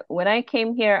all, when I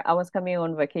came here, I was coming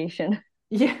on vacation.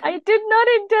 Yeah. I did not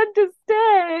intend to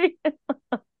stay.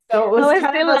 So it I was was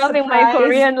kind of still a loving my surprise.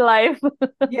 Korean life.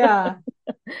 Yeah.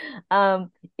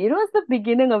 It was the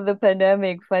beginning of the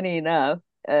pandemic, funny enough,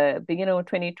 beginning of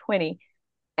 2020.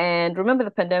 And remember,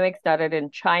 the pandemic started in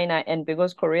China, and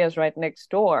because Korea is right next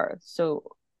door, so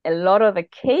a lot of the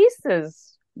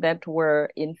cases that were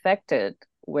infected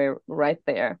were right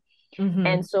there. Mm-hmm.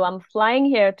 And so I'm flying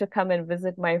here to come and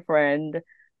visit my friend,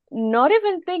 not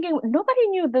even thinking, nobody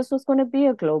knew this was going to be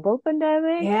a global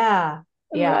pandemic, Yeah.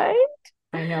 Yeah. right?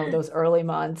 I know those early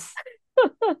months.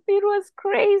 It was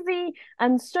crazy,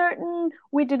 uncertain.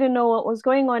 We didn't know what was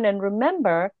going on. And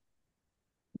remember,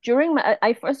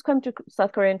 I first come to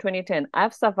South Korea in 2010.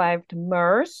 I've survived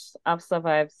MERS, I've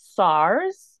survived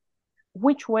SARS,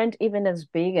 which weren't even as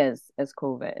big as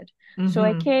COVID. So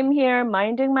I Mm-hmm. came here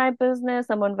minding my business.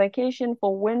 I'm on vacation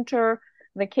for winter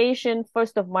vacation.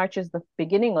 1st of March is the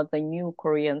beginning of the new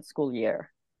Korean school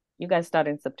year. You guys start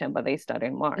in September, they start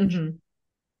in March. Mm-hmm.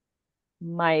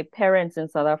 My parents in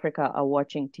South Africa are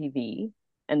watching TV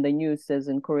and the news says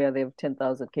in Korea they have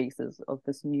 10,000 cases of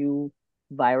this new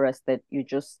virus that you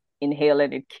just inhale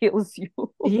and it kills you.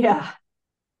 Yeah.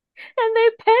 And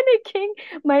they're panicking.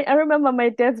 I remember my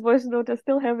dad's voice note, I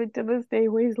still have it to this day,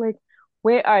 where he's like,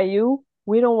 "Where are you?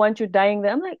 We don't want you dying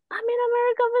there." I'm like, "I'm in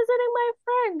America visiting my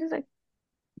friend." He's like,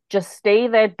 "Just stay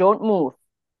there, don't move.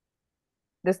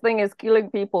 This thing is killing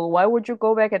people. Why would you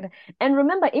go back?" And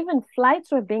remember, even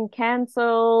flights were being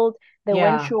canceled. They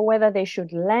weren't Yeah. sure whether they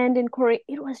should land in Korea.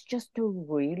 It was just a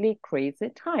really crazy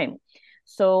time.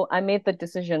 So I made the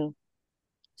decision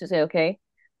to say, okay,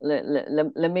 let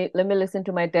me listen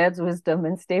to my dad's wisdom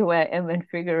and stay where I am and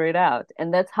figure it out.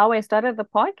 And that's how I started the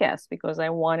podcast, because I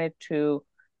wanted to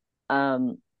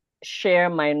um, share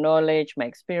my knowledge, my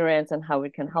experience, and how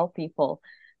it can help people.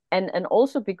 And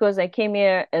also because I came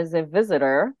here as a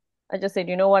visitor, I just said,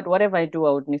 you know what, whatever I do,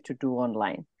 I would need to do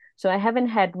online. So I haven't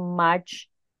had much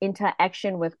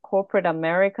interaction with corporate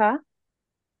America,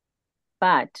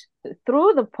 but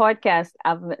through the podcast,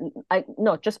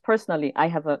 not just personally, I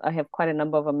have quite a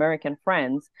number of American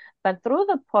friends, but through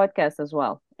the podcast as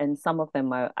well, and some of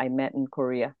them I met in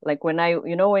Korea. Like when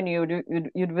when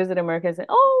you'd visit America and say,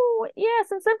 "Oh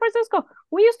yes, in San Francisco,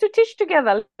 we used to teach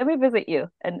together. Let me visit you,"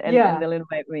 and Yeah. they'll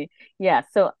invite me. Yeah,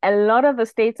 so a lot of the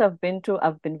states I've been to,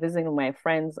 I've been visiting my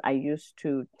friends I used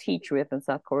to teach with in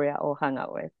South Korea or hang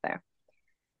out with there.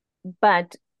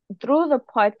 But through the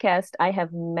podcast, I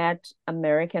have met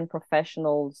American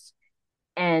professionals,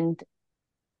 and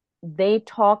they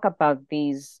talk about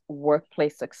these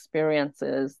workplace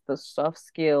experiences, the soft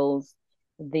skills,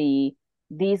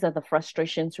 these are the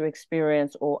frustrations you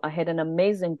experience, or I had an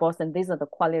amazing boss and these are the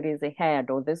qualities they had,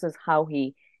 or this is how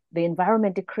the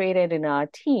environment he created in our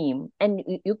team. And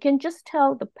you can just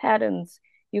tell the patterns,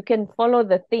 you can follow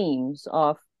the themes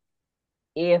of,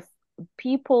 if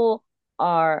people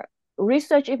are,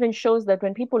 research even shows that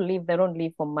when people leave, they don't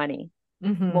leave for money.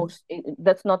 Hmm.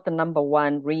 That's not the number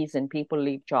one reason people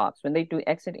leave jobs. When they do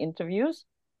exit interviews,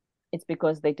 it's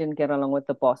because they didn't get along with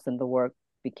the boss and the work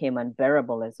became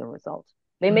unbearable as a result.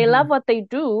 They may love Hmm. what they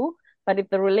do, but if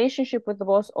the relationship with the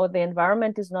boss or the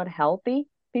environment is not healthy,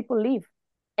 people leave.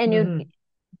 And you Hmm.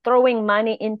 throwing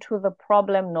money into the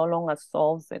problem no longer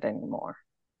solves it anymore.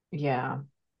 Yeah.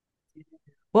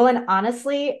 Well, and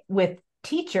honestly, with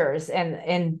teachers,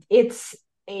 and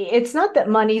it's not that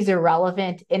money's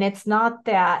irrelevant, and it's not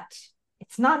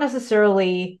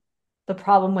necessarily the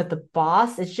problem with the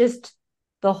boss. It's just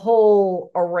the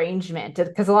whole arrangement.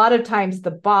 Because a lot of times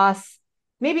the boss,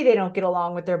 maybe they don't get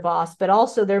along with their boss, but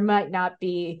also there might not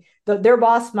be their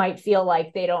boss might feel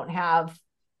like they don't have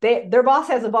their boss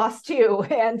has a boss too.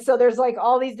 And so there's like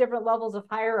all these different levels of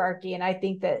hierarchy. And I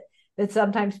think that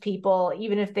sometimes people,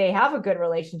 even if they have a good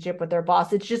relationship with their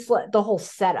boss, it's just the whole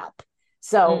setup.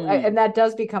 So, Mm. and that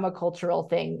does become a cultural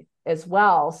thing as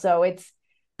well. So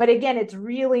but again, it's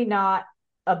really not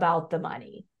about the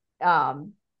money.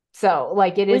 Um, so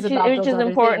like it is about Which those is other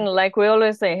important. things. Like we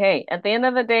always say, hey, at the end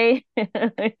of the day,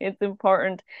 it's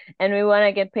important, and we want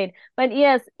to get paid. But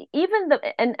yes, even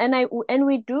and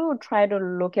we do try to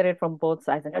look at it from both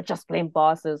sides and not just blame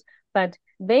bosses, but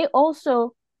they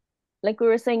also, like we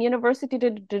were saying, university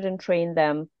didn't train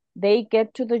them. They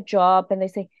get to the job and they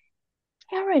say,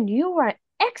 Karen, you are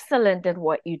excellent at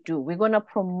what you do. We're going to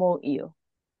promote you.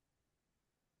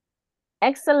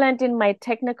 Excellent in my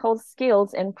technical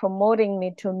skills and promoting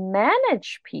me to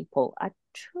manage people are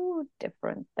two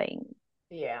different things.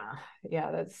 Yeah, yeah,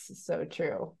 that's so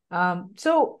true.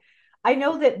 So I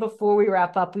know that before we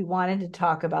wrap up, we wanted to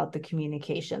talk about the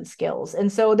communication skills.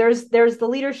 And so there's the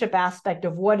leadership aspect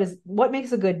of what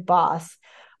makes a good boss,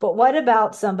 but what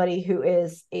about somebody who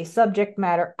is a subject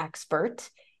matter expert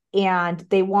and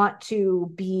they want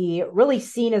to be really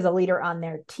seen as a leader on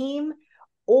their team,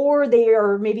 or they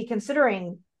are maybe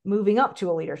considering moving up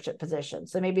to a leadership position.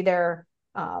 So maybe they're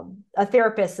a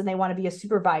therapist and they want to be a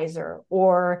supervisor,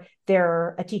 or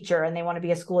they're a teacher and they want to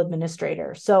be a school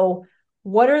administrator. So,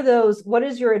 what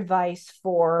is your advice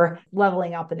for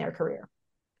leveling up in their career?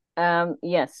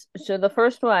 Yes. So the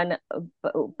first one,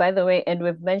 by the way, and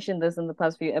we've mentioned this in the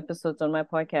past few episodes on my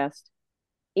podcast,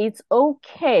 it's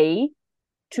okay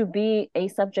to be a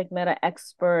subject matter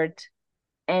expert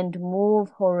and move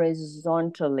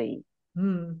horizontally,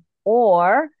 Hmm.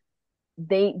 or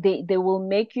they will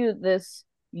make you this,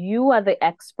 you are the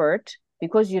expert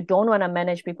because you don't want to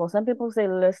manage people. Some people say,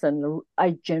 listen,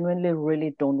 I genuinely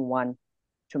really don't want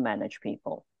to manage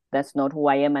people. That's not who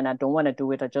I am, and I don't want to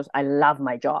do it. I love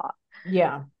my job.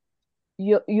 Yeah.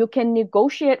 You can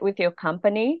negotiate with your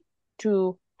company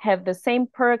to have the same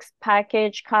perks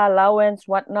package, car allowance,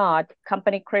 whatnot,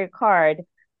 company credit card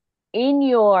in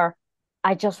your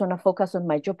I just want to focus on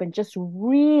my job and just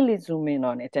really zoom in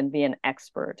on it and be an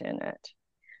expert in it.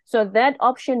 So that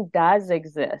option does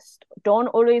exist. Don't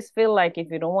always feel like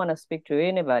if you don't want to speak to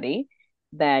anybody,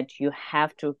 that you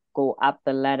have to go up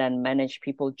the ladder and manage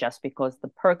people just because the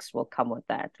perks will come with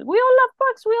that. We all love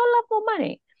perks, we all love more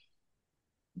money.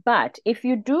 But if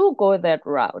you do go that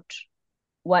route,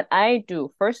 what I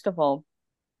do, first of all,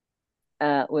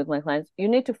 with my clients, you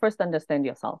need to first understand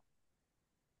yourself.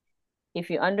 If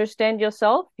you understand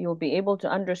yourself, you'll be able to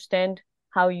understand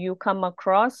how you come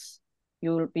across.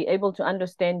 You'll be able to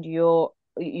understand your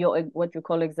what you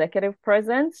call executive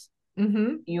presence.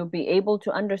 Mm-hmm. You'll be able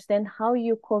to understand how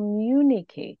you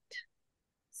communicate.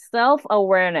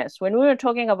 Self-awareness. When we were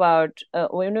talking about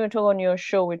when we were talking on your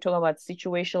show, we talk about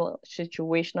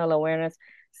situational awareness.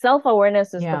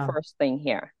 Self-awareness is the Yeah. first thing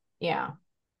here. Yeah.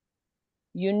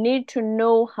 You need to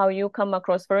know how you come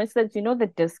across. For instance, you know the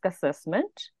DISC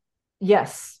assessment?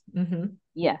 Yes. Mm-hmm.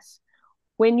 Yes.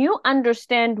 When you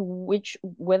understand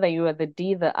whether you are the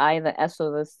D, the I, the S,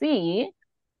 or the C,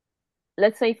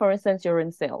 let's say, for instance, you're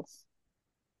in sales,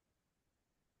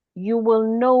 you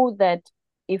will know that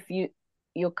if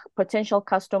your potential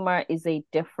customer has a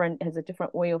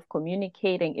different way of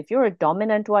communicating. If you're a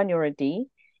dominant one, you're a D,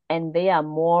 and they are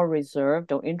more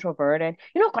reserved or introverted,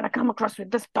 you're not going to come across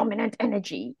with this dominant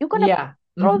energy. You're going to Yeah.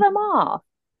 throw Mm-hmm. them off.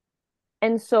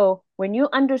 And so when you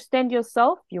understand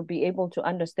yourself, you'll be able to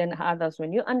understand others.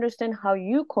 When you understand how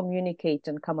you communicate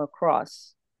and come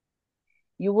across,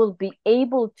 you will be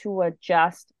able to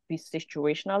adjust, be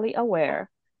situationally aware,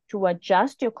 to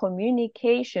adjust your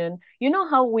communication. You know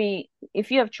how if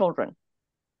you have children,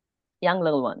 young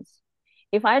little ones,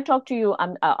 if I talk to you,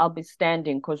 I'll be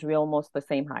standing because we're almost the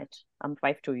same height. I'm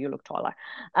 5'2", you look taller.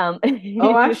 Oh,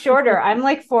 I'm shorter. I'm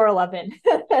like 4'11".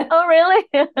 Oh, really?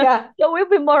 Yeah. So we'll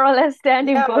be more or less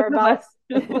standing, Yeah, both we're of about us,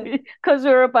 because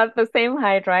we're about the same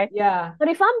height, right? yeah. But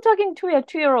if I'm talking to a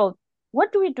 2-year-old,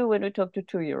 what do we do when we talk to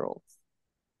 2-year-olds?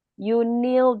 You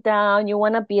kneel down, you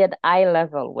want to be at eye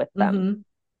level with them,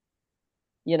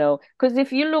 Mm-hmm. because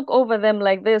if you look over them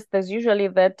like this, there's usually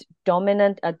that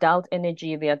dominant adult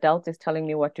energy. The adult is telling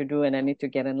me what to do and I need to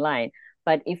get in line.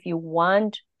 But if you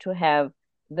want to have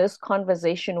this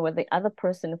conversation where the other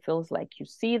person feels like you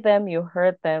see them, you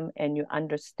heard them, and you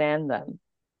understand them,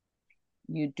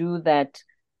 you do that,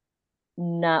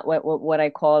 not what I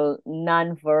call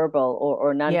non-verbal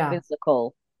or Yeah.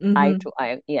 non-physical eye Mm-hmm. to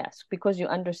eye. Yes, because you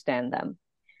understand them.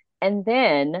 And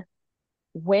then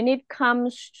when it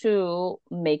comes to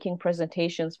making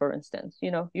presentations, for instance,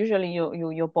 usually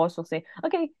your boss will say,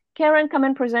 okay, Karen, come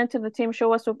and present to the team,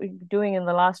 show us what we're doing in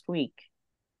the last week.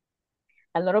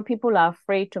 A lot of people are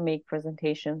afraid to make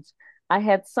presentations. I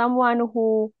had someone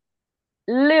who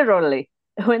literally,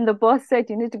 when the boss said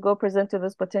you need to go present to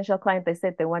this potential client, they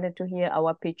said they wanted to hear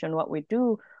our pitch on what we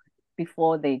do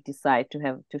before they decide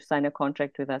to sign a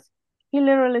contract with us. He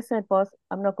literally said, boss,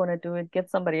 I'm not going to do it. Get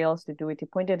somebody else to do it. He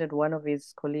pointed at one of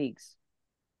his colleagues.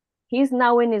 He's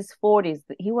now in his 40s.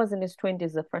 He was in his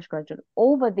 20s, a fresh graduate.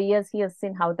 Over the years, he has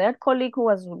seen how that colleague who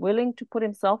was willing to put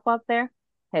himself out there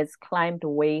has climbed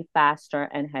way faster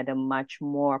and had a much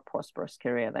more prosperous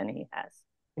career than he has.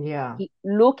 Yeah.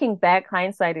 Looking back,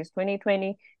 hindsight is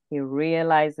 2020. He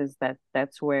realizes that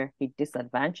that's where he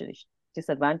disadvantaged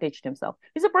himself.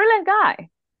 He's a brilliant guy.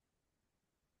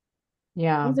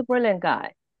 Yeah. He's a brilliant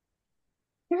guy.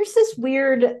 There's this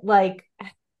weird, like,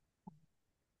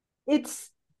 it's,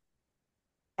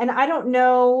 and I don't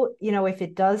know, if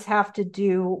it does have to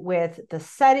do with the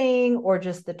setting or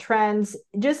just the trends,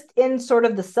 just in sort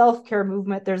of the self-care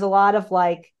movement, there's a lot of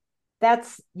like,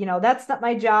 that's not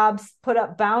my job, put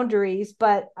up boundaries.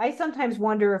 But I sometimes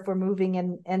wonder if we're moving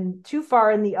in too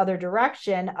far in the other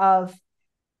direction of,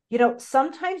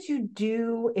 sometimes you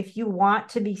do, if you want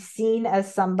to be seen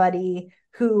as somebody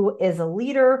who is a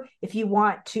leader, if you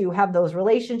want to have those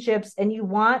relationships and you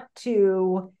want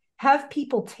to have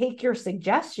people take your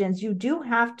suggestions, you do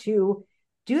have to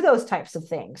do those types of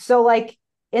things. So, like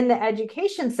in the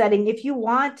education setting, if you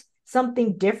want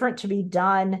something different to be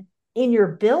done in your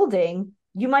building,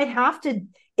 you might have to.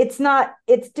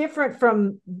 It's different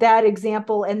from that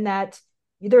example in that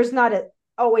there's not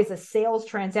always a sales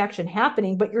transaction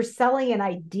happening, but you're selling an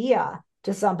idea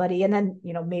to somebody, and then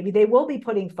maybe they will be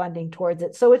putting funding towards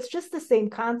it. So it's just the same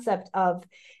concept of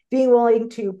being willing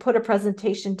to put a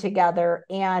presentation together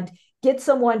and get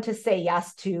someone to say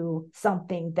yes to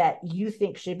something that you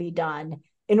think should be done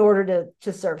in order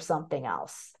to serve something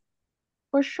else.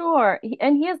 For sure.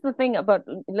 And here's the thing about,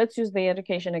 let's use the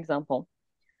education example.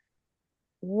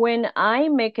 When I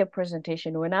make a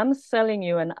presentation, when I'm selling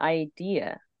you an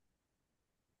idea,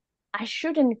 I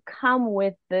shouldn't come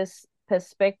with this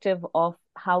perspective of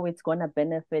how it's going to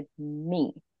benefit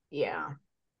me. Yeah.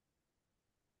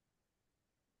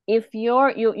 If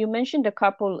you mentioned a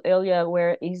couple earlier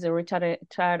where he's a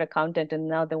retired accountant and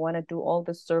now they want to do all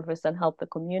the service and help the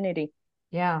community.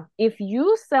 Yeah. If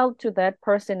you sell to that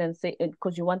person and say,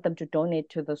 because you want them to donate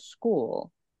to the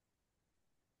school,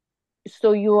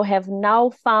 so you have now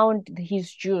found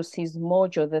his juice, his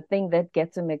mojo, the thing that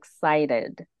gets him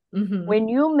excited. Mm-hmm. When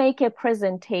you make a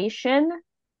presentation,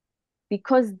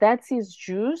 because that's his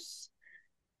juice,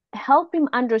 help him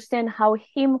understand how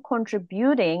him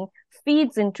contributing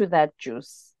feeds into that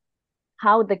juice,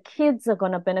 how the kids are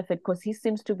going to benefit, because he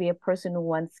seems to be a person who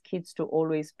wants kids to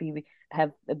always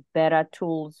have better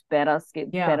tools, better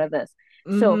skills, Yeah. better this.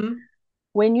 So Mm-hmm.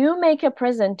 when you make a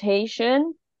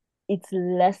presentation, it's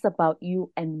less about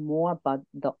you and more about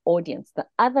the audience, the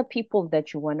other people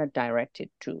that you want to direct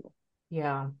it to,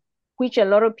 Yeah. which a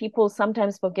lot of people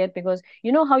sometimes forget because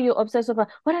you know how you obsess over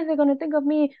what are they going to think of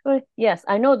me? Well, yes,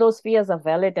 I know those fears are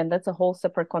valid and that's a whole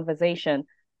separate conversation.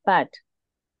 But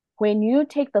when you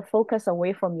take the focus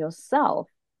away from yourself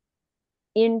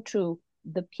into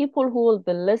the people who will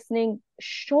be listening,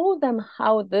 show them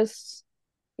how this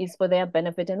is for their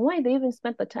benefit and why they even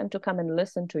spent the time to come and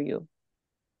listen to you.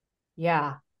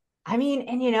 Yeah. I mean,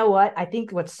 and you know what? I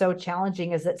think what's so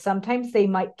challenging is that sometimes they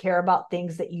might care about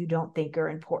things that you don't think are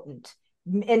important.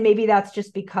 And maybe that's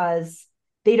just because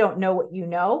they don't know what you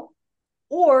know,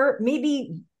 or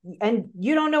maybe and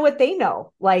you don't know what they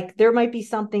know. Like there might be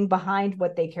something behind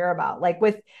what they care about. Like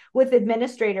with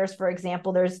administrators, for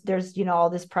example, there's all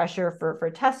this pressure for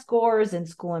test scores and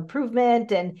school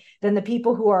improvement, and then the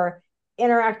people who are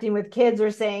interacting with kids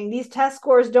are saying these test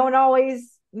scores don't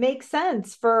always make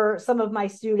sense for some of my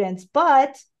students,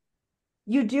 but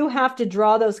you do have to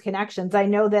draw those connections. I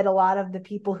know that a lot of the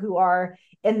people who are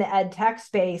in the ed tech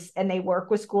space and they work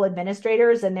with school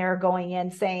administrators and they're going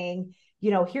in saying,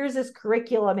 here's this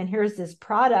curriculum and here's this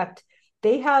product.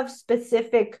 They have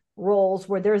specific roles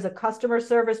where there's a customer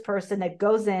service person that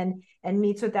goes in and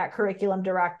meets with that curriculum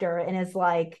director and is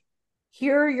like,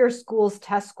 here are your school's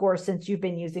test scores since you've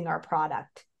been using our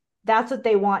product. That's what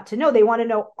they want to know. They want to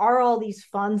know, are all these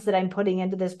funds that I'm putting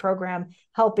into this program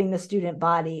helping the student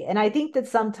body? And I think that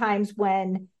sometimes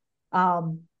when,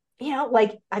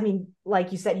 like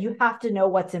you said, you have to know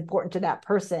what's important to that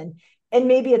person. And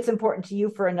maybe it's important to you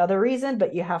for another reason,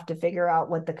 but you have to figure out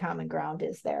what the common ground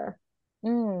is there.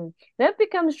 That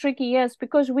becomes tricky, yes,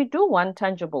 because we do want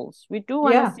tangibles. We do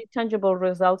want to Yeah. see tangible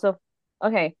results of,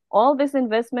 okay, all this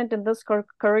investment in this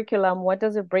curriculum, what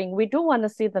does it bring? We do want to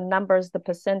see the numbers, the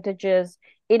percentages.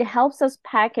 It helps us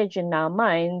package in our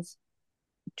minds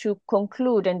to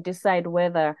conclude and decide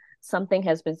whether something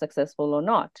has been successful or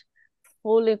not.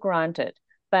 Fully granted.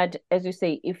 But as you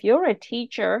say, if you're a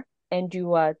teacher and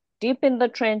you are deep in the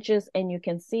trenches and you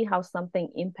can see how something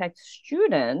impacts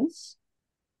students,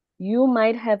 you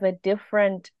might have a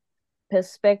different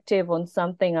perspective on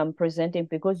something I'm presenting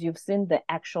because you've seen the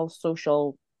actual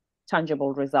social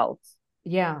tangible results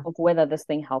Yeah. of whether this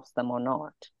thing helps them or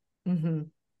not. Mm-hmm.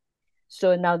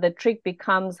 So now the trick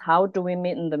becomes, how do we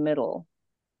meet in the middle?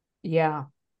 Yeah.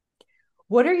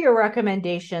 What are your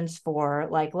recommendations for,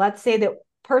 like, let's say that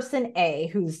person A,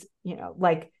 who's,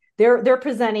 like they're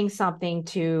presenting something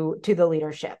to the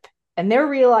leadership and they're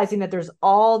realizing that there's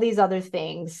all these other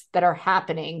things that are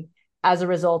happening as a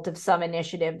result of some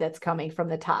initiative that's coming from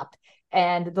the top.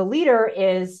 And the leader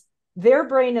is, their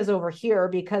brain is over here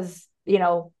because,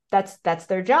 that's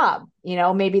their job.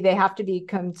 Maybe they have to be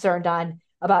concerned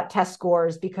about test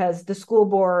scores because the school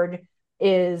board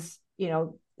is,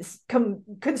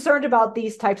 concerned about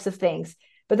these types of things.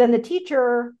 But then the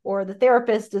teacher or the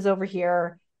therapist is over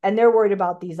here and they're worried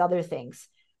about these other things.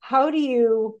 How do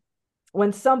you,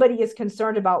 when somebody is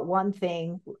concerned about one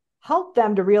thing, help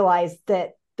them to realize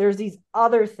that there's these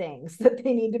other things that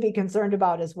they need to be concerned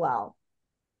about as well?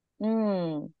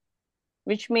 Mm.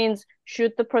 Which means,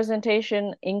 should the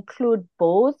presentation include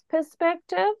both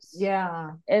perspectives?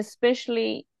 Yeah.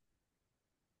 Especially,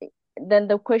 then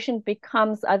the question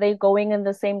becomes, are they going in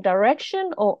the same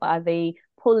direction or are they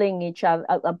pulling each other,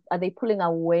 are they pulling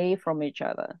away from each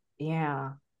other?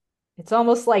 Yeah. It's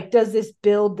almost like, does this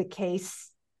build the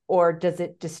case or does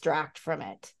it distract from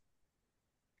it?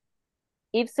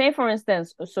 If, say, for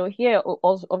instance, so here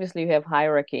also obviously you have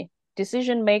hierarchy.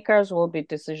 Decision makers will be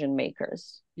decision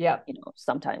makers, Yep.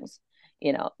 sometimes,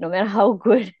 no matter how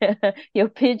good your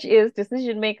pitch is,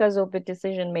 decision makers will be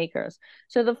decision makers.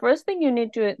 So the first thing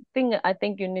I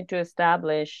think you need to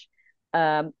establish,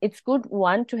 it's good,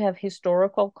 one, to have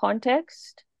historical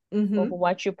context of Mm-hmm.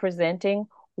 what you're presenting,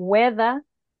 whether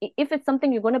if it's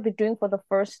something you're going to be doing for the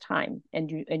first time, and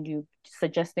you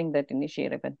suggesting that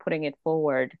initiative and putting it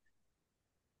forward,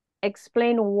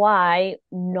 explain why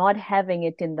not having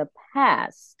it in the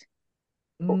past,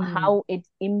 Mm, how it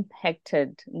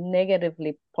impacted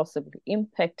negatively, possibly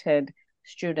impacted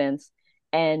students.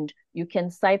 And you can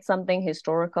cite something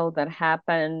historical that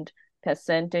happened,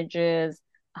 percentages,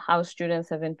 how students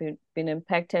have been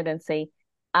impacted, and say,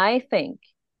 I think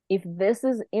if this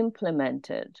is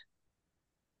implemented,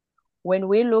 when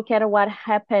we look at what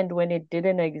happened when it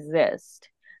didn't exist,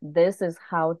 this is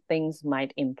how things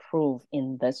might improve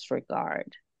in this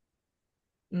regard.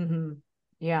 mm-hmm.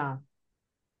 Yeah.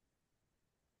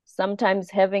 Sometimes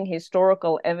having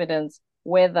historical evidence,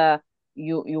 whether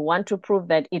you want to prove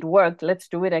that it worked, let's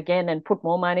do it again and put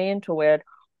more money into it,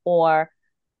 or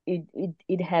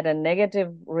it had a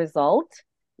negative result,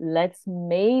 let's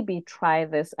maybe try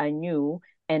this anew.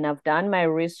 And I've done my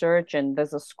research, and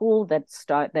there's a school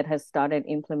that has started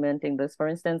implementing this. For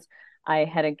instance, I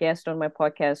had a guest on my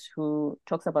podcast who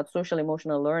talks about social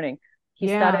emotional learning. He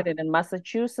Yeah. started it in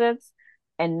Massachusetts,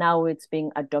 and now it's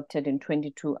being adopted in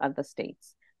 22 other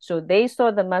states. So they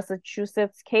saw the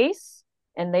Massachusetts case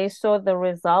and they saw the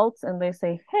results, and they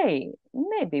say, hey,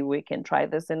 maybe we can try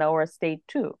this in our state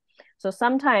too. So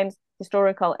sometimes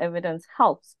historical evidence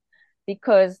helps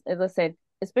because, as I said,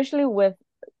 especially with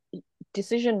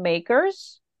decision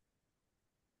makers,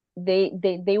 they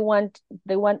want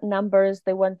numbers,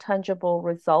 they want tangible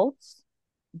results.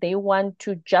 They want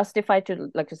to justify to,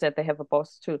 like you said, they have a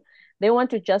boss too. They want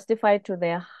to justify to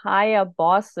their higher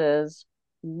bosses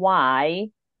why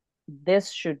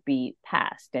this should be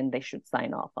passed and they should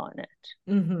sign off on it.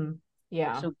 Mm-hmm.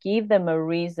 Yeah. So give them a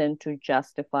reason to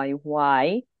justify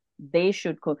why they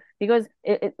should because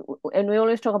and we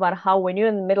always talk about how when you're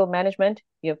in middle management,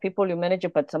 you have people you manage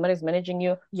it, but somebody's managing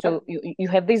you. So Yep. you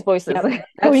have these voices Yep. That's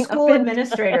going up school and down.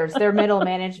 administrators. They're middle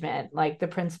management, like the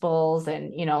principals,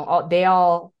 and they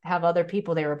all have other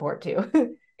people they report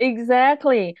to.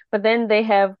 Exactly. But then they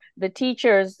have the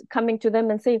teachers coming to them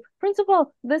and say,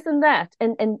 principal, this and that.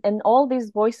 And all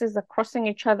these voices are crossing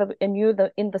each other, and you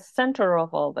the in the center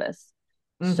of all this.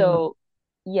 Mm-hmm. So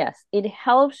yes, it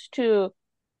helps to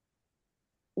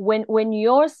when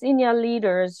your senior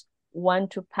leaders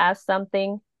want to pass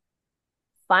something,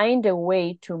 find a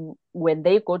way to when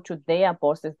they go to their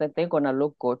bosses that they're gonna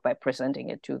look good by presenting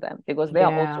it to them because they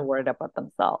are also Yeah. worried about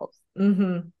themselves.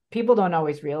 Mm-hmm. People don't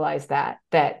always realize that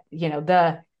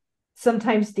the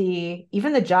sometimes the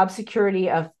even the job security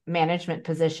of management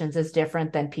positions is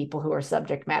different than people who are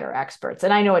subject matter experts.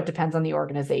 And I know it depends on the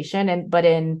organization, but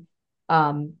in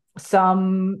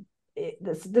some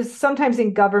this sometimes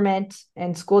in government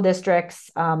and school districts,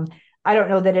 I don't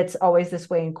know that it's always this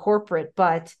way in corporate,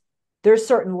 but there's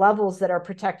certain levels that are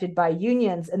protected by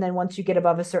unions, and then once you get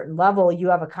above a certain level, you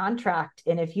have a contract,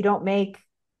 and if you don't make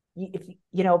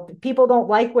if people don't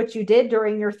like what you did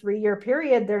during your 3-year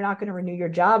period, they're not going to renew your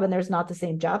job, and there's not the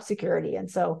same job security. And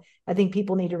so I think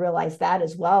people need to realize that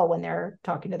as well when they're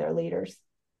talking to their leaders.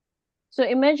 So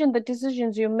imagine the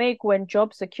decisions you make when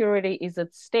job security is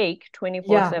at stake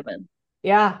Yeah. 24/7.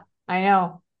 Yeah, I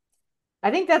know.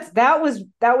 I think that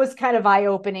was kind of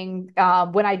eye-opening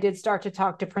when I did start to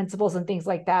talk to principals and things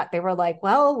like that. They were like,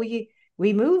 well,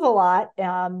 we move a lot,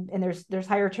 and there's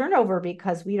higher turnover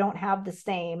because we don't have the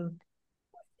same,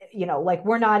 like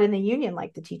we're not in the union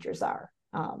like the teachers are.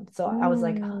 So I was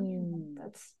like, oh yeah, Mm.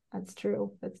 that's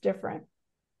true. That's different.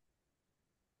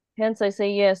 Hence, I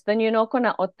say yes. Then you're not going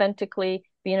to authentically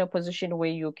be in a position where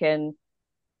you can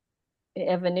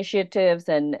have initiatives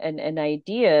and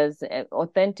ideas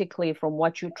authentically from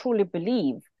what you truly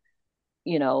believe,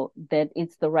 that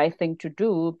it's the right thing to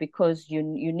do because you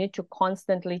need to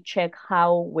constantly check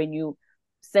how when you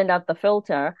send out the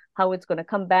filter, how it's going to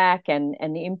come back and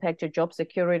impact your job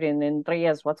security. And in 3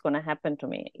 years, what's going to happen to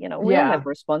me? We all have Yeah,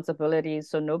 responsibilities,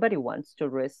 so nobody wants to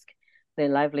risk their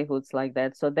livelihoods like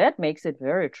that. So that makes it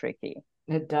very tricky.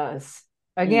 it does.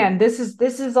 Again, Mm.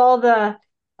 this is all the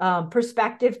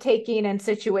perspective taking and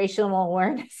situational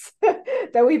awareness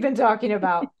that we've been talking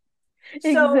about.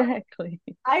 So Exactly.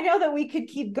 I know that we could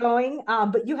keep going,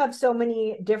 but you have so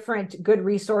many different good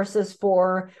resources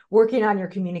for working on your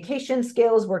communication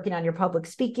skills, working on your public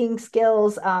speaking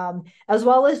skills, as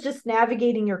well as just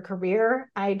navigating your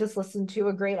career. I just listened to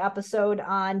a great episode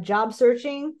on job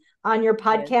searching on your Yes.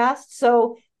 podcast.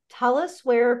 So tell us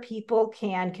where people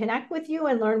can connect with you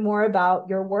and learn more about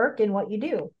your work and what you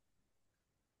do.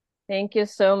 Thank you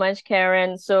so much,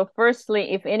 Karen. So,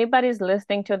 firstly, if anybody's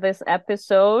listening to this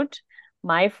episode,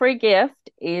 my free gift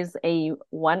is a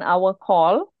 1 hour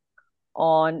call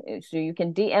so you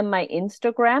can DM my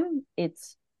Instagram.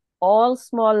 It's all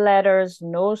small letters,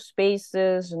 no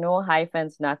spaces, no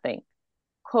hyphens, nothing.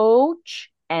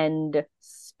 Coach and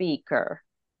speaker.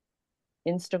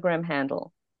 Instagram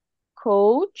handle.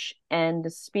 Coach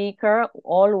and speaker,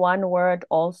 all one word,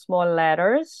 all small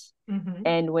letters. Mm-hmm.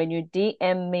 And when you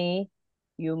DM me,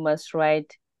 you must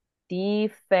write De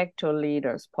facto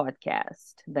Leaders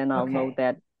Podcast. Then I'll know Okay.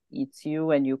 that it's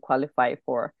you and you qualify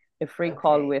for a free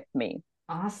call with me.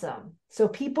 Awesome. So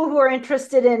people who are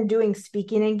interested in doing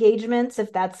speaking engagements,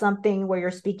 if that's something where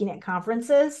you're speaking at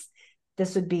conferences,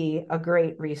 this would be a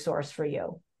great resource for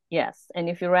you. Yes. And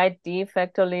if you write De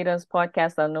facto Leaders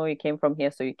Podcast, I'll know you came from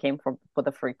here. So you came from for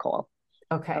the free call.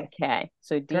 Okay. Okay.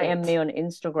 So DM Great. me on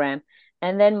Instagram.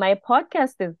 And then my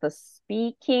podcast is the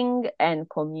Speaking and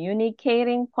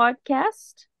Communicating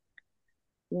Podcast.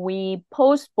 We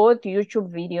post both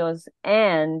YouTube videos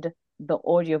and the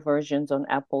audio versions on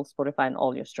Apple, Spotify, and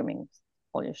all your streaming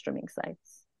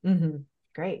sites. Mm-hmm.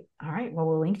 Great. All right. Well,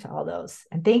 we'll link to all those.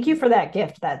 And thank you for that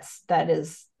gift. That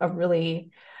is a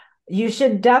really, you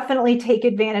should definitely take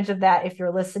advantage of that if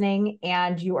you're listening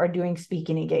and you are doing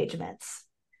speaking engagements.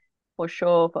 For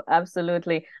sure,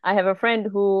 absolutely. I have a friend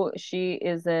who she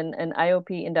is an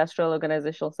IOP, industrial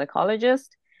organizational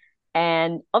psychologist.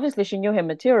 And obviously she knew her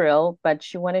material, but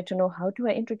she wanted to know, how do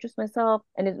I introduce myself?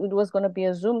 And it was going to be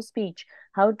a Zoom speech.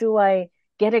 How do I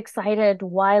get excited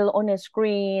while on a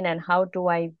screen? And how do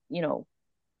I,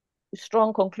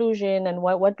 strong conclusion? And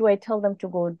what do I tell them to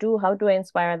go do? How do I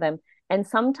inspire them? And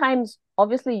sometimes,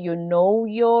 obviously,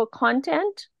 your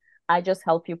content. I just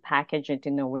help you package it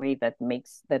in a way that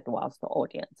wows the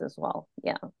audience as well.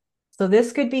 Yeah. So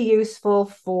this could be useful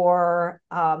for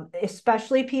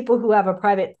especially people who have a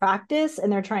private practice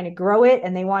and they're trying to grow it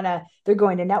and they're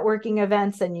going to networking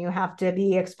events and you have to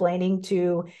be explaining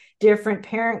to different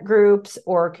parent groups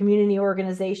or community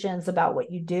organizations about what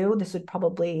you do. This would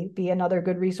probably be another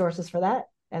good resources for that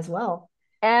as well.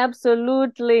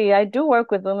 Absolutely. I do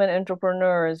work with women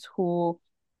entrepreneurs who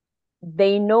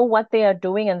they know what they are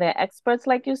doing and they're experts,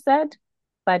 like you said,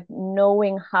 but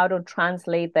knowing how to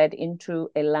translate that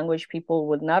into a language people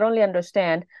would not only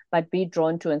understand, but be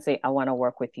drawn to and say, I want to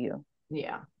work with you.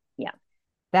 Yeah. Yeah.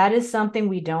 That is something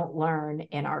we don't learn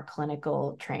in our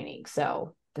clinical training.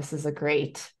 So this would be a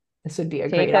great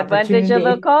Take advantage opportunity. of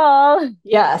the call.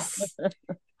 Yes.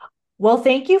 Well,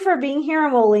 thank you for being here,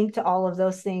 and we'll link to all of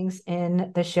those things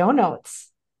in the show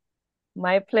notes.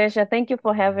 My pleasure. Thank you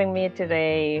for having me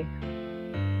today.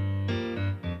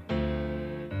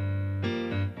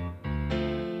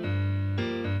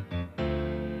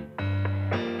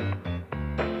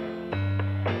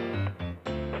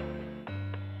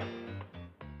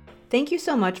 Thank you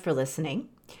so much for listening.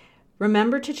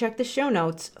 Remember to check the show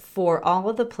notes for all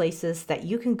of the places that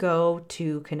you can go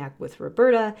to connect with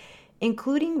Roberta,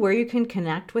 including where you can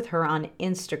connect with her on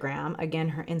Instagram. Again,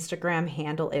 her Instagram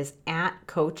handle is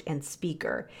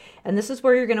 @coachandspeaker. And this is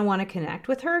where you're going to want to connect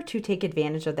with her to take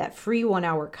advantage of that free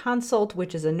 1-hour consult,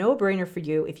 which is a no-brainer for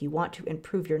you if you want to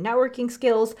improve your networking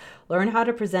skills, learn how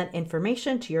to present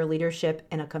information to your leadership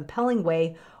in a compelling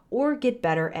way, or get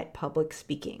better at public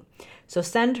speaking. So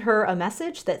send her a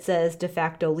message that says De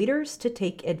facto Leaders to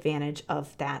take advantage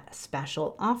of that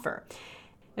special offer.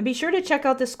 And be sure to check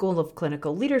out the School of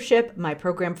Clinical Leadership, my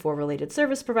program for related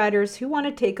service providers who want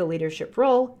to take a leadership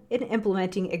role in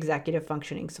implementing executive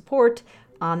functioning support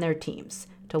on their teams.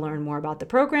 To learn more about the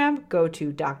program, go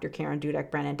to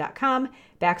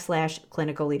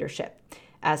drkarendudekbrennan.com/clinical leadership.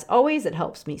 As always, it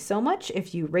helps me so much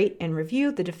if you rate and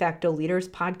review the De facto Leaders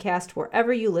podcast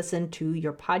wherever you listen to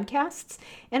your podcasts.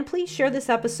 And please share this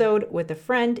episode with a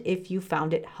friend if you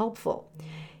found it helpful.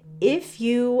 If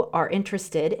you are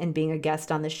interested in being a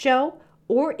guest on the show,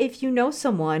 or if you know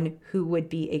someone who would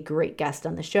be a great guest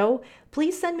on the show,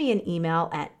 please send me an email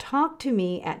at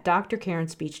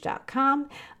talktome@drkarenspeech.com.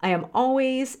 I am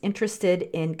always interested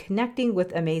in connecting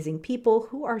with amazing people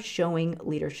who are showing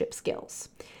leadership skills.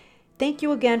 Thank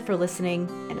you again for listening,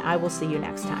 and I will see you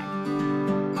next time.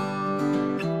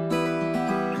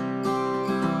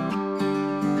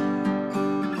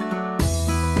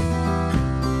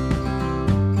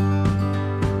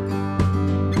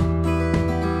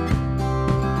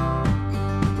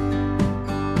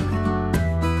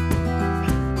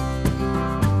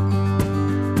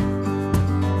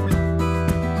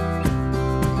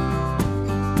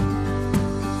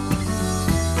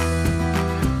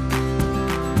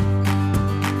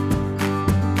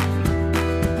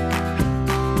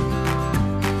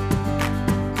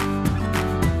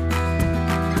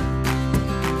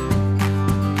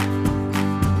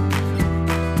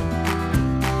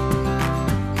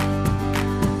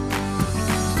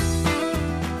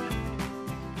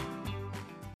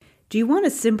 Do you want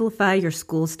to simplify your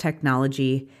school's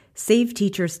technology, save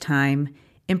teachers time,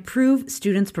 improve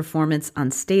students' performance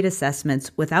on state assessments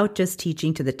without just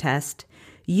teaching to the test?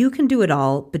 You can do it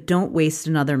all, but don't waste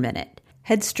another minute.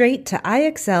 Head straight to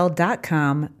ixl.com/BE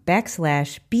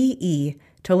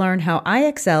to learn how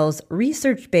IXL's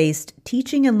research-based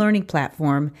teaching and learning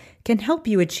platform can help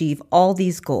you achieve all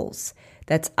these goals.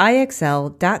 That's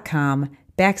ixl.com/BE.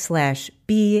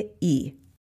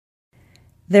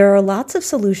 There are lots of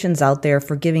solutions out there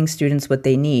for giving students what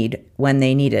they need when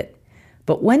they need it.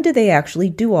 But when do they actually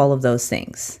do all of those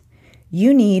things?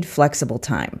 You need flexible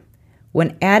time.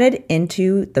 When added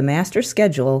into the master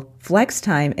schedule, flex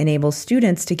time enables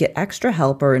students to get extra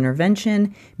help or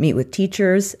intervention, meet with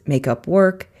teachers, make up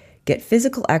work, get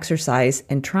physical exercise,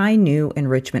 and try new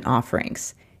enrichment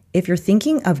offerings. If you're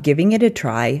thinking of giving it a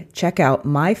try, check out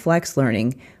My Flex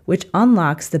Learning, which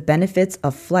unlocks the benefits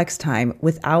of flex time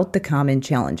without the common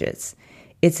challenges.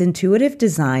 Its intuitive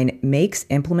design makes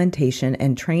implementation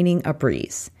and training a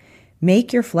breeze.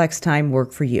 Make your flex time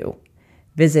work for you.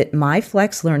 Visit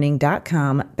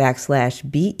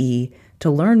myflexlearning.com/BE to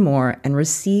learn more and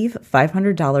receive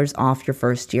 $500 off your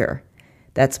first year.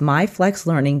 That's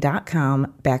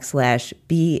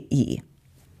myflexlearning.com/BE.